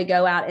be able to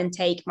go out and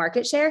take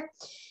market share.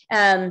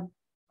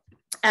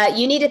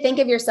 You need to think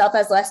of yourself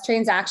as less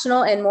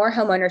transactional and more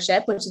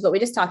homeownership, which is what we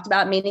just talked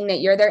about, meaning that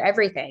you're their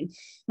everything.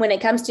 When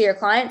it comes to your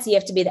clients, you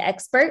have to be the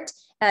expert,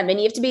 and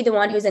you have to be the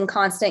one who's in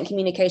constant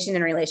communication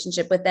and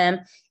relationship with them.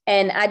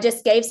 And I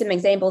just gave some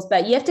examples,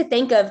 but you have to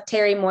think of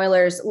Terry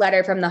Moyler's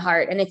letter from the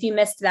heart. And if you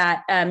missed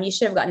that, you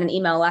should have gotten an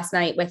email last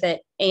night with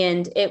it.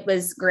 And it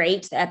was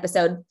great. The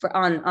episode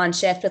on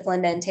Shift with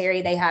Linda and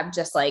Terry, they have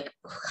just like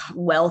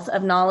wealth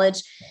of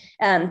knowledge.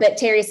 But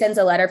Terry sends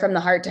a letter from the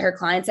heart to her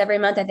clients every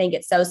month. I think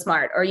it's so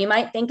smart. Or you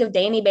might think of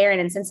Danny Barron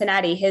in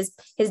Cincinnati, his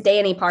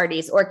Danny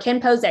parties, or Ken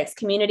Pozek's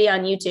community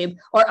on YouTube.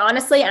 Or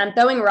honestly, I'm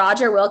throwing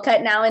Roger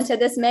Wilcutt now into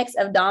this mix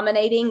of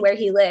dominating where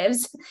he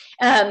lives.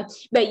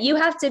 But you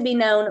have to be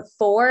known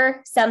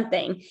for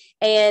something.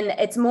 And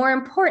it's more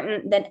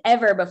important than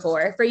ever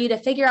before for you to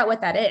figure out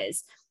what that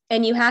is.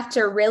 And you have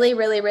to really,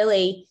 really,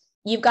 really,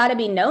 you've got to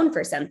be known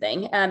for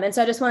something. And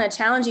so I just want to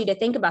challenge you to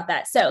think about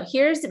that. So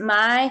here's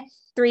my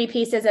 3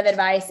 pieces of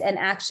advice and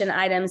action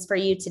items for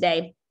you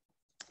today.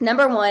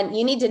 Number one,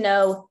 you need to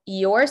know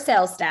your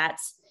sales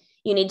stats.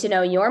 You need to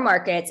know your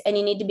markets, and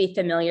you need to be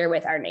familiar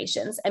with our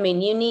nations. I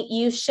mean,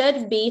 you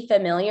should be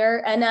familiar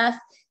enough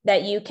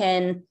that you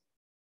can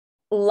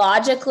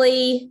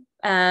logically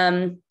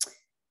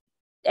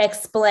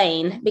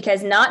explain,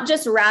 because not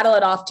just rattle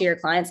it off to your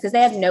clients because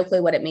they have no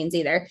clue what it means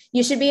either.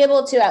 You should be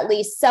able to at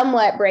least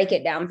somewhat break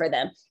it down for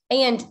them.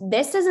 And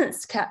this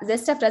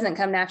stuff doesn't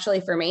come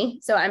naturally for me.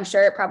 So I'm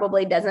sure it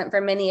probably doesn't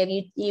for many of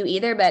you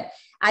either, but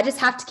I just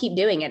have to keep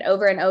doing it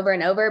over and over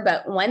and over.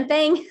 But one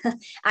thing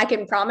I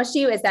can promise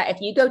you is that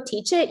if you go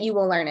teach it, you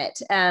will learn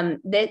it.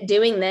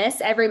 Doing this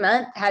every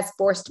month has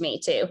forced me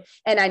to,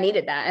 and I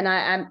needed that.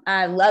 And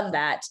I love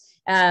that.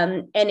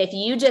 And if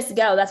you just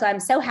go, that's why I'm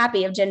so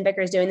happy if Jen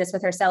Vickers doing this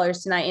with her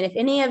sellers tonight. And if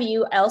any of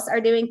you else are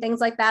doing things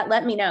like that,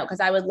 let me know, because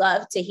I would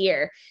love to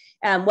hear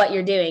what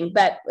you're doing.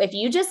 But if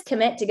you just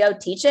commit to go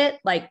teach it,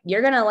 like,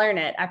 you're going to learn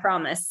it, I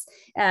promise.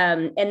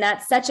 And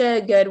that's such a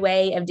good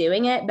way of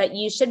doing it, but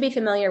you should be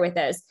familiar with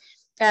those.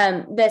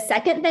 The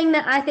second thing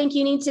that I think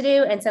you need to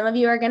do, and some of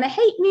you are going to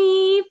hate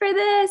me for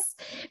this,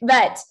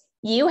 but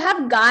you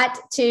have got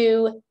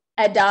to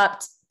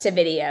adopt to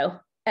video.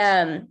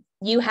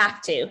 You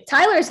have to.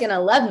 Tyler's going to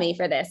love me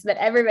for this, but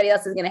everybody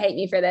else is going to hate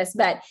me for this.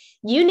 But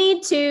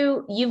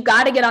you've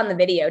got to get on the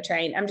video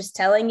train. I'm just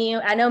telling you,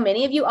 I know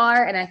many of you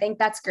are, and I think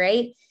that's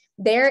great.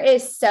 There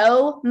is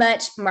so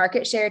much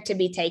market share to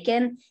be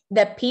taken.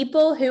 The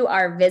people who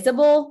are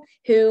visible,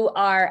 who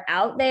are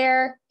out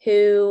there,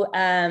 who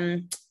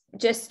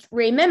just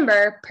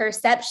remember,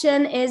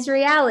 perception is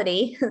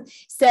reality.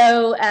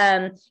 So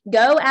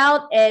go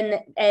out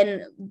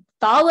and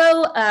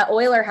follow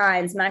Euler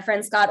Hines, my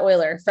friend Scott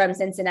Euler from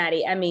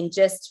Cincinnati. I mean,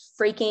 just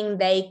freaking,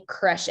 they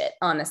crush it,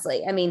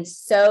 honestly. I mean,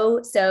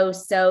 so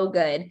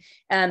good.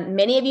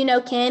 Many of you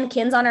know Ken.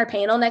 Ken's on our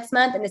panel next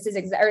month, and this is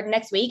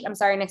next week.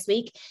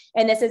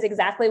 And this is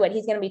exactly what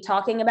he's going to be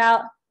talking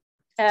about.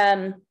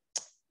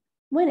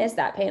 When is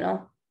that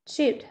panel?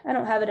 Shoot, I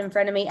don't have it in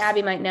front of me.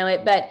 Abby might know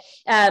it, but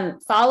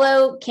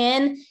follow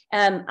Ken.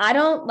 I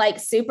don't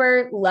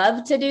super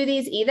love to do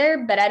these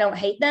either, but I don't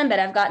hate them, but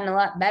I've gotten a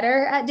lot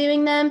better at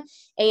doing them,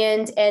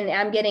 and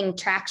I'm getting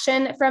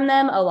traction from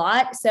them a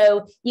lot.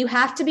 So you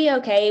have to be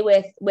okay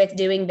with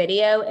doing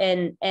video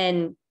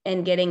and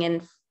getting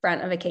in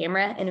front of a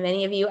camera, and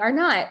many of you are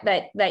not,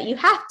 but you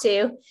have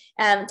to.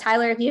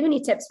 Tyler, if you have any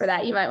tips for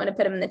that, you might want to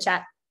put them in the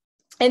chat.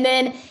 And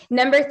then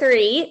number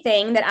 3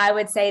 thing that I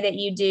would say that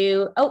you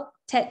do,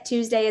 Tech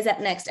Tuesday is up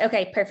next.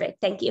 Okay,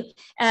 perfect. Thank you.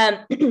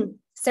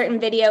 Certain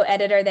video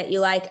editor that you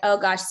like. Oh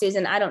gosh,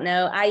 Susan, I don't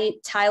know.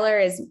 Tyler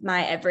is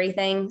my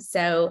everything.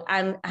 So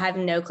I have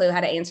no clue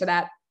how to answer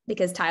that,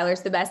 because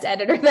Tyler's the best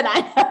editor that I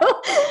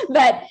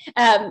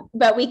know.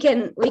 But we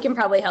can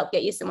probably help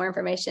get you some more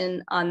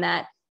information on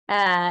that.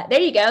 There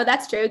you go.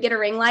 That's true. Get a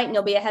ring light and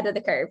you'll be ahead of the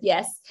curve.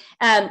 Yes.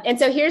 And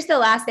so here's the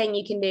last thing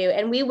you can do.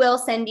 And we will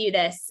send you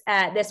this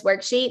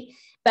worksheet.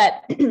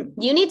 but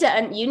you need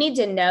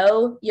to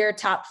know your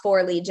top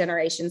 4 lead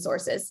generation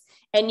sources,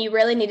 and you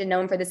really need to know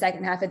them for the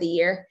second half of the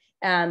year.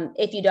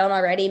 If you don't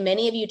already,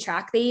 many of you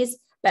track these,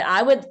 but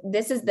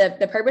this is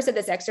the purpose of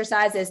this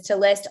exercise is to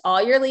list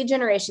all your lead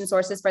generation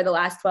sources for the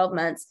last 12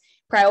 months.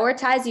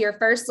 Prioritize your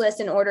first list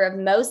in order of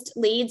most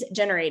leads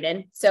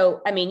generated.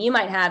 So, I mean, you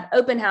might have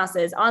open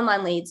houses,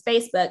 online leads,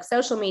 Facebook,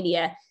 social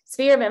media,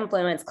 sphere of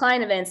influence,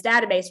 client events,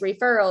 database,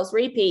 referrals,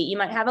 repeat. You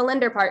might have a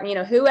lender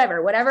partner,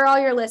 whoever, whatever all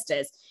your list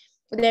is.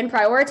 Then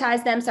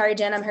prioritize them. Sorry,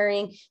 Jen, I'm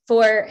hurrying,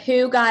 for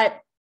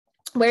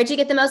where'd you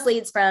get the most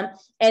leads from?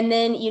 And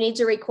then you need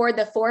to record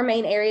the 4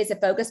 main areas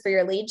of focus for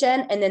your lead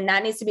gen. And then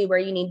that needs to be where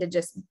you need to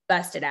just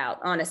bust it out.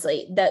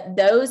 Honestly,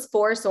 those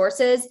 4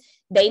 sources,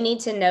 they need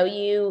to know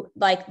you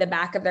like the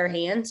back of their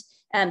hand.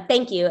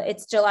 Thank you.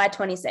 It's July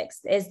 26th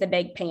is the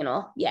big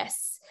panel.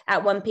 Yes.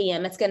 At 1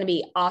 p.m. It's going to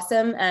be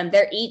awesome.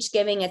 They're each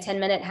giving a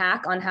 10-minute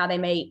hack on how they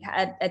make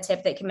a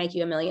tip that can make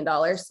you $1 million,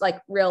 like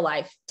real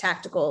life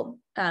tactical,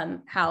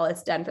 how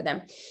it's done for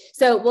them.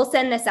 So we'll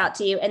send this out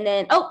to you. And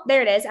then, oh,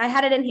 there it is. I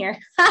had it in here.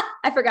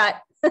 I forgot.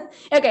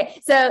 Okay.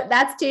 So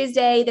that's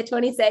Tuesday, the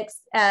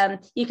 26th.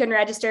 You can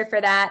register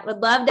for that. Would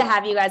love to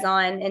have you guys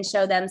on and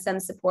show them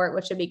some support,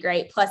 which would be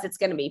great. Plus it's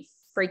going to be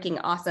freaking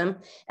awesome.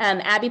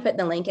 Abby put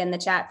the link in the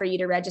chat for you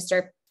to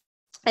register.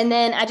 And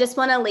then I just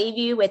want to leave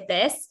you with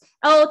this.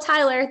 Oh,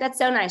 Tyler, that's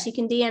so nice. You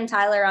can DM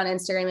Tyler on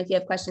Instagram if you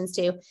have questions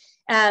too.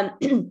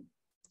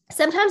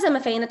 Sometimes I'm a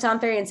fan of Tom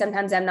Ferry and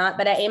sometimes I'm not,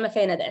 but I am a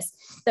fan of this.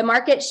 The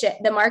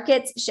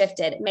market's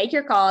shifted. Make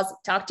your calls,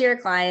 talk to your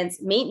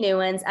clients, meet new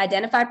ones,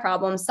 identify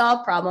problems,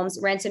 solve problems,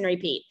 rinse and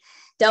repeat.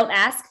 Don't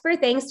ask for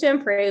things to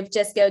improve.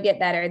 Just go get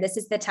better. This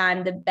is the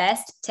time the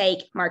best take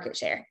market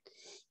share.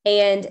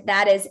 And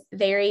that is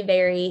very,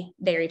 very,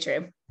 very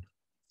true.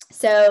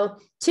 So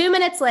 2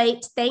 minutes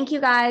late. Thank you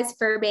guys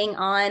for being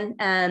on.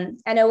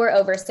 I know we're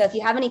over. So if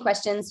you have any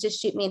questions,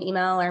 just shoot me an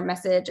email or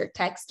message or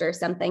text or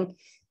something.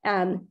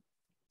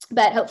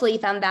 But hopefully you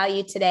found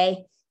value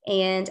today.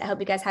 And I hope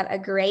you guys have a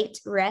great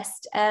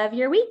rest of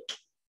your week.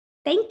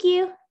 Thank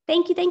you.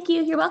 Thank you. Thank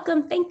you. You're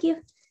welcome. Thank you.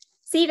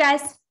 See you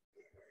guys.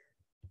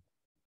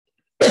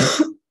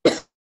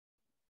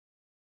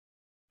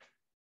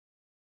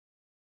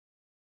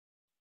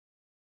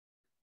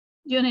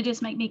 You want to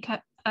just make me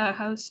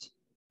host?